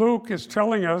 Luke is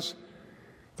telling us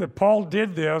that Paul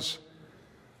did this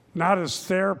not as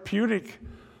therapeutic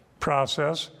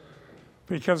process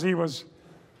because he was,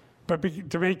 but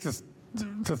to make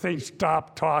the thing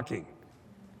stop talking.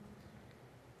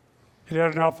 He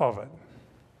had enough of it.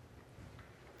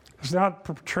 It's not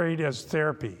portrayed as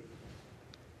therapy.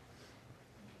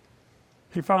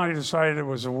 He finally decided it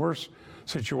was a worse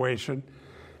situation,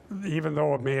 even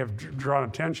though it may have drawn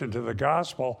attention to the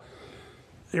gospel,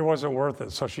 it wasn't worth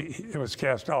it, so it was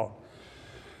cast out.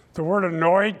 The word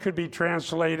annoyed could be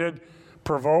translated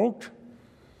provoked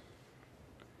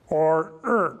or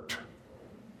irked.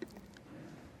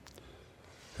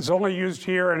 It's only used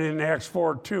here and in Acts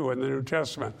 4:2 in the New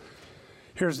Testament.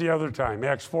 Here's the other time,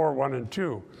 Acts 4:1 and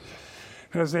 2.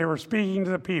 As they were speaking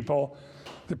to the people,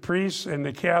 the priests and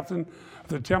the captain of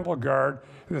the temple guard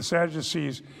and the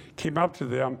Sadducees came up to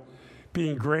them,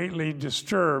 being greatly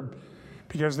disturbed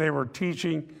because they were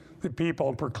teaching the people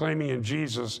and proclaiming in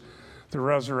Jesus the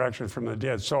resurrection from the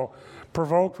dead. So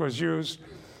provoked was used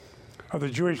of the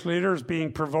Jewish leaders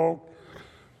being provoked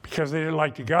because they didn't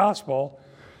like the gospel,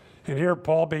 and here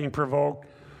Paul being provoked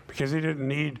because he didn't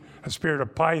need a spirit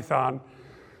of Python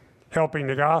helping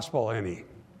the gospel any.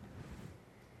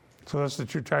 So that's the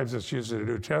two times it's used in the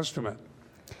New Testament.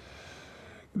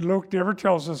 Luke never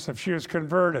tells us if she was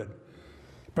converted,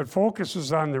 but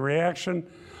focuses on the reaction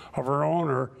of her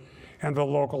owner and the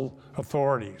local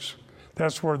authorities.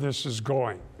 That's where this is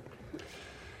going.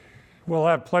 We'll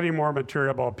have plenty more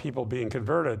material about people being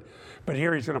converted, but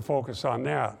here he's going to focus on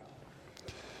that.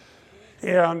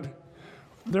 And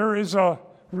there is a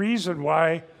reason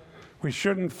why we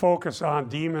shouldn't focus on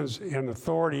demons and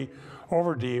authority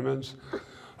over demons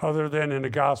other than in the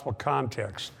gospel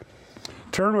context.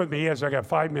 Turn with me, as I got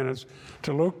 5 minutes,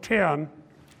 to Luke 10,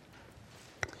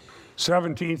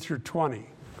 17 through 20.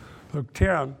 Luke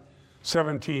 10,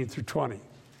 17 through 20.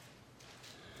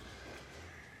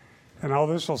 And now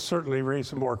this will certainly raise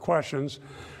some more questions.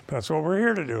 But that's what we're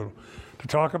here to do, to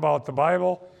talk about the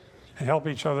Bible and help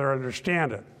each other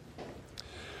understand it.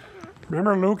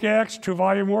 Remember Luke, Acts,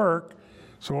 2-volume work.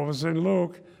 So what was in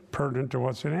Luke, pertinent to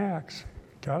what's in Acts.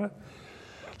 Got it?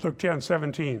 Luke 10,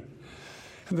 17.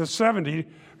 And the 70,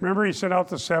 remember he sent out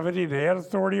the 70 and they had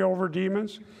authority over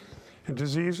demons and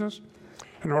diseases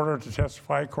in order to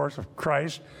testify, of course, of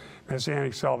Christ,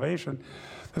 messianic salvation.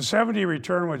 The 70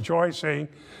 returned with joy, saying,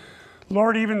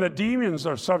 Lord, even the demons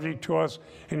are subject to us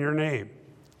in your name.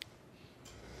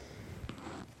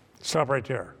 Stop right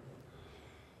there.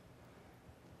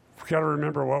 We've got to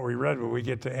remember what we read when we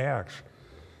get to Acts.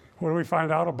 What do we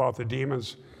find out about the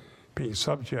demons being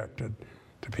subjected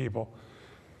to people?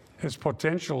 It's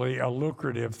potentially a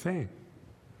lucrative thing.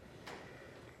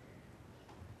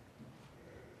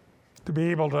 To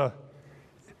be able to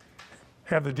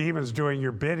have the demons doing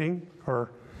your bidding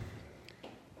or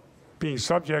being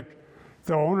subject,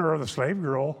 the owner of the slave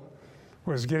girl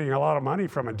was getting a lot of money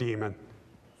from a demon.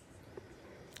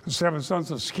 The 7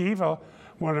 sons of Sceva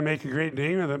wanted to make a great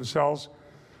name of themselves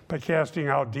by casting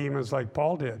out demons like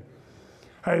Paul did.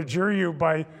 I adjure you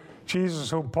by Jesus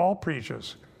whom Paul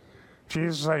preaches.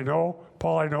 Jesus I know,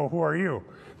 Paul I know, who are you?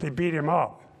 They beat him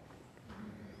up.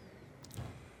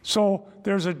 So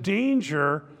there's a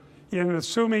danger in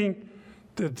assuming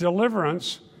that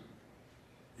deliverance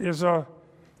is a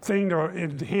thing to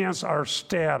enhance our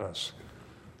status.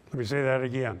 Let me say that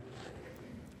again.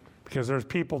 Because there's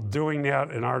people doing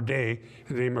that in our day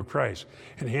in the name of Christ,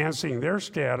 enhancing their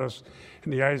status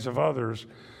in the eyes of others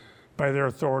by their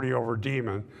authority over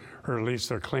demon, or at least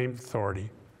their claimed authority.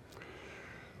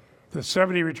 The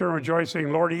 70 return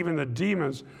rejoicing, Lord, even the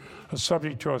demons are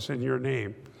subject to us in your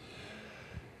name.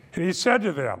 And he said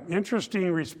to them, interesting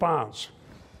response,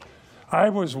 I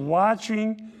was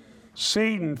watching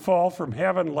Satan fall from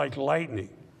heaven like lightning.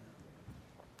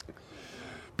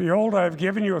 Behold, I have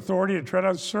given you authority to tread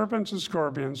on serpents and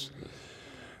scorpions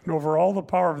and over all the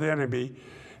power of the enemy,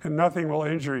 and nothing will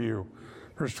injure you.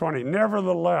 Verse 20,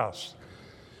 nevertheless,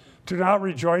 do not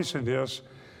rejoice in this,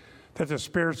 that the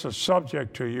spirits are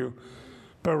subject to you,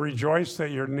 but rejoice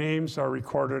that your names are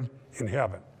recorded in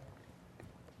heaven.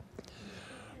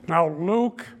 Now,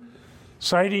 Luke,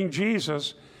 citing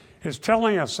Jesus, is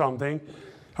telling us something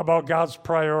about God's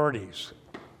priorities.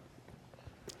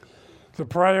 The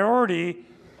priority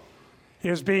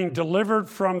is being delivered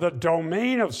from the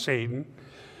domain of Satan,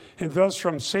 and thus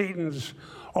from Satan's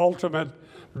ultimate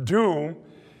doom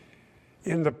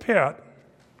in the pit,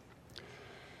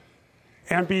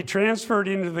 and be transferred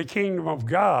into the kingdom of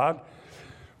God,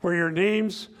 where your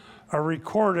names are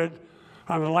recorded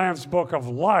on the Lamb's book of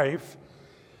life,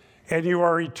 and you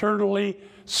are eternally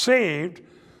saved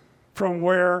from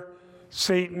where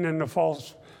Satan and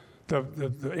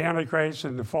the Antichrist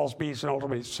and the false beast and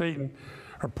ultimately Satan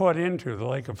are put into the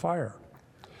lake of fire.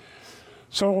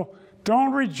 So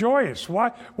don't rejoice.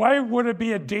 Why would it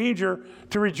be a danger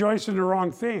to rejoice in the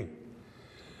wrong thing?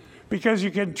 Because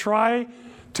you can try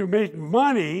to make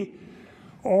money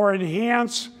or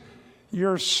enhance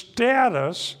your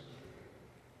status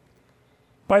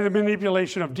by the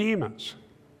manipulation of demons.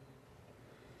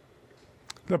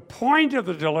 The point of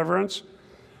the deliverance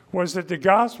was that the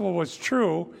gospel was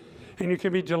true and you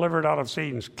can be delivered out of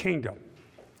Satan's kingdom.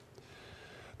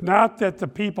 Not that the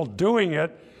people doing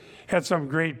it had some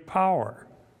great power,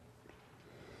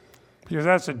 because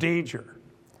that's a danger.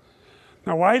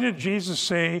 Now, why did Jesus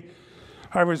say,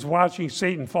 I was watching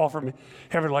Satan fall from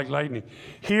heaven like lightning?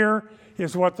 Here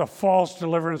is what the false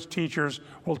deliverance teachers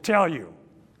will tell you.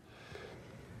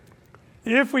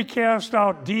 If we cast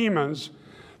out demons,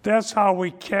 that's how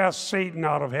we cast Satan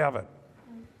out of heaven.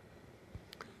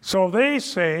 So they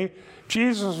say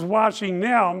Jesus is watching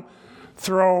them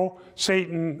throw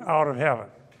Satan out of heaven.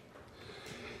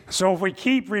 So if we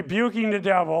keep rebuking the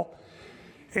devil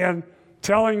and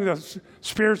telling the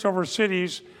spirits over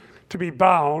cities to be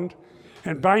bound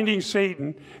and binding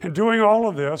Satan and doing all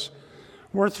of this,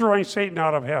 we're throwing Satan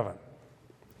out of heaven.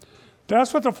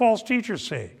 That's what the false teachers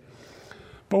say.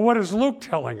 But what is Luke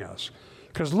telling us?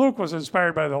 Because Luke was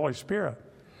inspired by the Holy Spirit.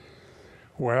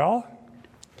 Well,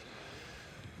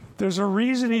 there's a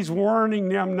reason he's warning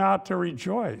them not to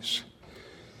rejoice.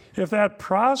 If that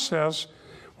process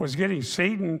was getting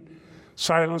Satan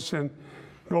silenced and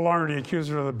no longer the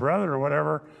accuser of the brethren or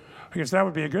whatever, I guess that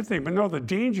would be a good thing. But no, the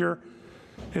danger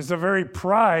is the very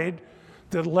pride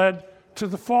that led to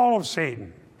the fall of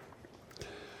Satan.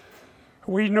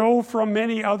 We know from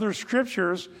many other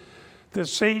scriptures that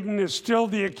Satan is still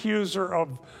the accuser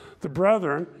of the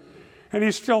brethren, and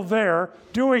he's still there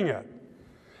doing it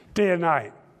day and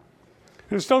night.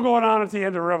 And it's still going on at the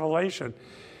end of Revelation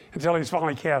until he's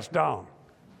finally cast down.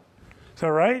 Is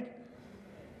that right?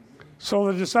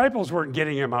 So the disciples weren't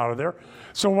getting him out of there.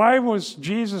 So why was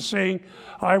Jesus saying,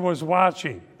 I was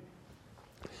watching?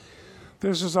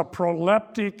 This is a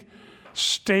proleptic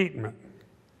statement.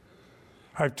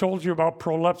 I've told you about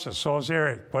prolepsis, so is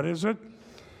Eric. What is it?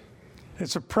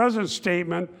 It's a present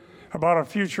statement about a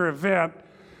future event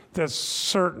that's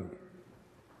certain.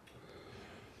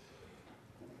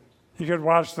 You could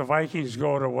watch the Vikings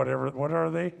go to whatever, what are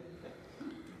they?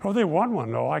 Oh, they won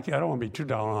one, though. I don't want to be too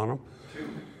down on them.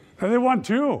 No, they won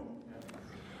 2.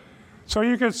 So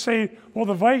you could say, well,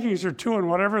 the Vikings are 2 and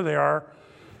whatever they are,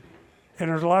 and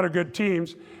there's a lot of good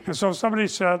teams. And so somebody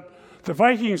said, the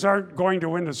Vikings aren't going to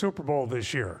win the Super Bowl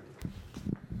this year.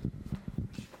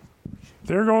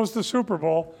 There goes the Super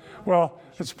Bowl. Well,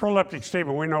 it's a proleptic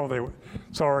statement. We know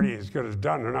it's already as good as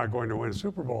done. They're not going to win a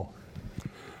Super Bowl.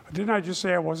 Didn't I just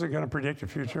say I wasn't going to predict the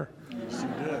future? Yes, you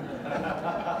did.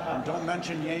 And don't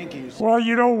mention Yankees. Well,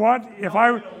 you know what? If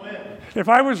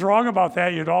I was wrong about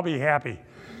that, you'd all be happy.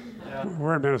 Yeah.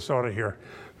 We're in Minnesota here.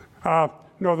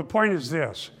 No, the point is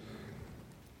this.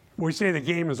 We say the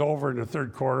game is over in the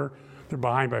third quarter. They're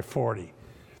behind by 40.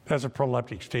 That's a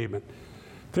proleptic statement.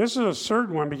 This is a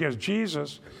certain one because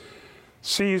Jesus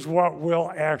sees what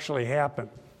will actually happen.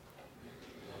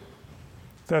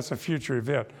 That's a future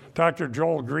event. Dr.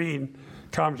 Joel Green,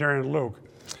 commentary on Luke.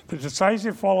 The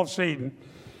decisive fall of Satan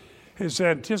is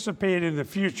anticipated in the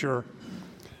future,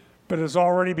 but is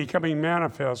already becoming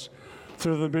manifest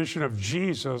through the mission of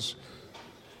Jesus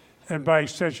and by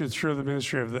extension through the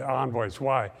ministry of the envoys.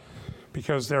 Why?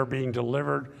 Because they're being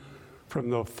delivered from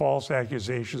the false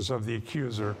accusations of the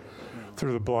accuser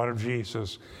through the blood of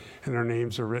Jesus, and their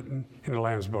names are written in the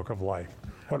Lamb's Book of Life.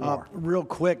 What more? Real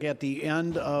quick, at the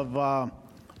end of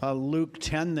Luke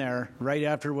 10 there, right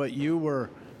after what you were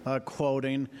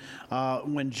quoting,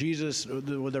 when Jesus,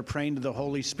 when they're praying to the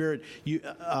Holy Spirit,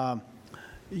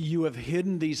 you have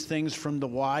hidden these things from the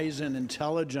wise and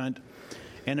intelligent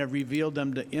and have revealed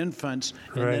them to infants.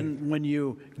 Right. And then when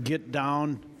you get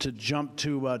down to jump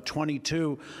to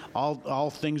 22, all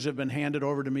things have been handed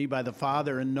over to me by the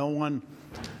Father, and no one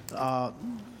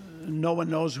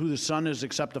knows who the Son is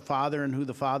except the Father, and who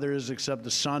the Father is except the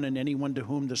Son, and anyone to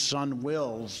whom the Son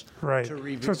wills Right. to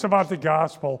reveal. So it's about the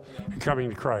gospel and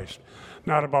coming to Christ,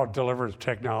 not about deliverance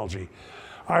technology.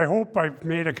 I hope I've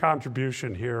made a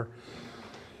contribution here.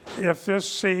 If this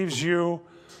saves you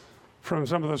from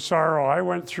some of the sorrow I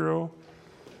went through,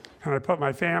 and I put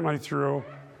my family through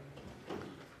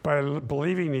by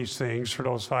believing these things for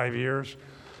those 5 years,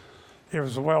 it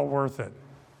was well worth it.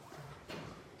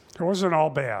 It wasn't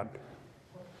all bad.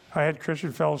 I had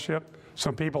Christian fellowship.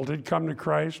 Some people did come to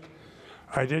Christ.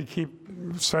 I did keep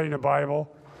studying the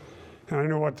Bible, and I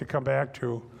knew what to come back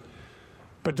to.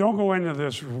 But don't go into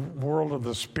this world of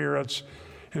the spirits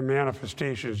and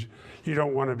manifestations. You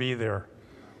don't want to be there.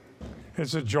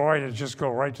 It's a joy to just go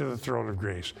right to the throne of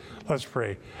grace. Let's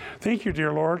pray. Thank you,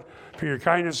 dear Lord, for your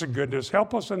kindness and goodness.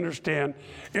 Help us understand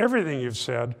everything you've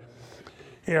said,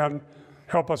 and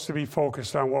help us to be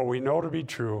focused on what we know to be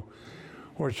true,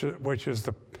 which is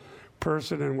the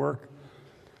person and work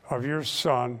of your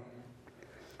Son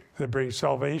that brings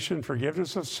salvation,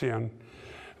 forgiveness of sin,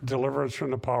 deliverance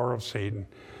from the power of Satan.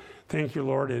 Thank you,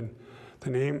 Lord, in the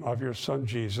name of your Son,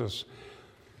 Jesus.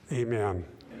 Amen.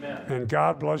 Amen. And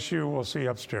God bless you. We'll see you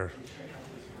upstairs.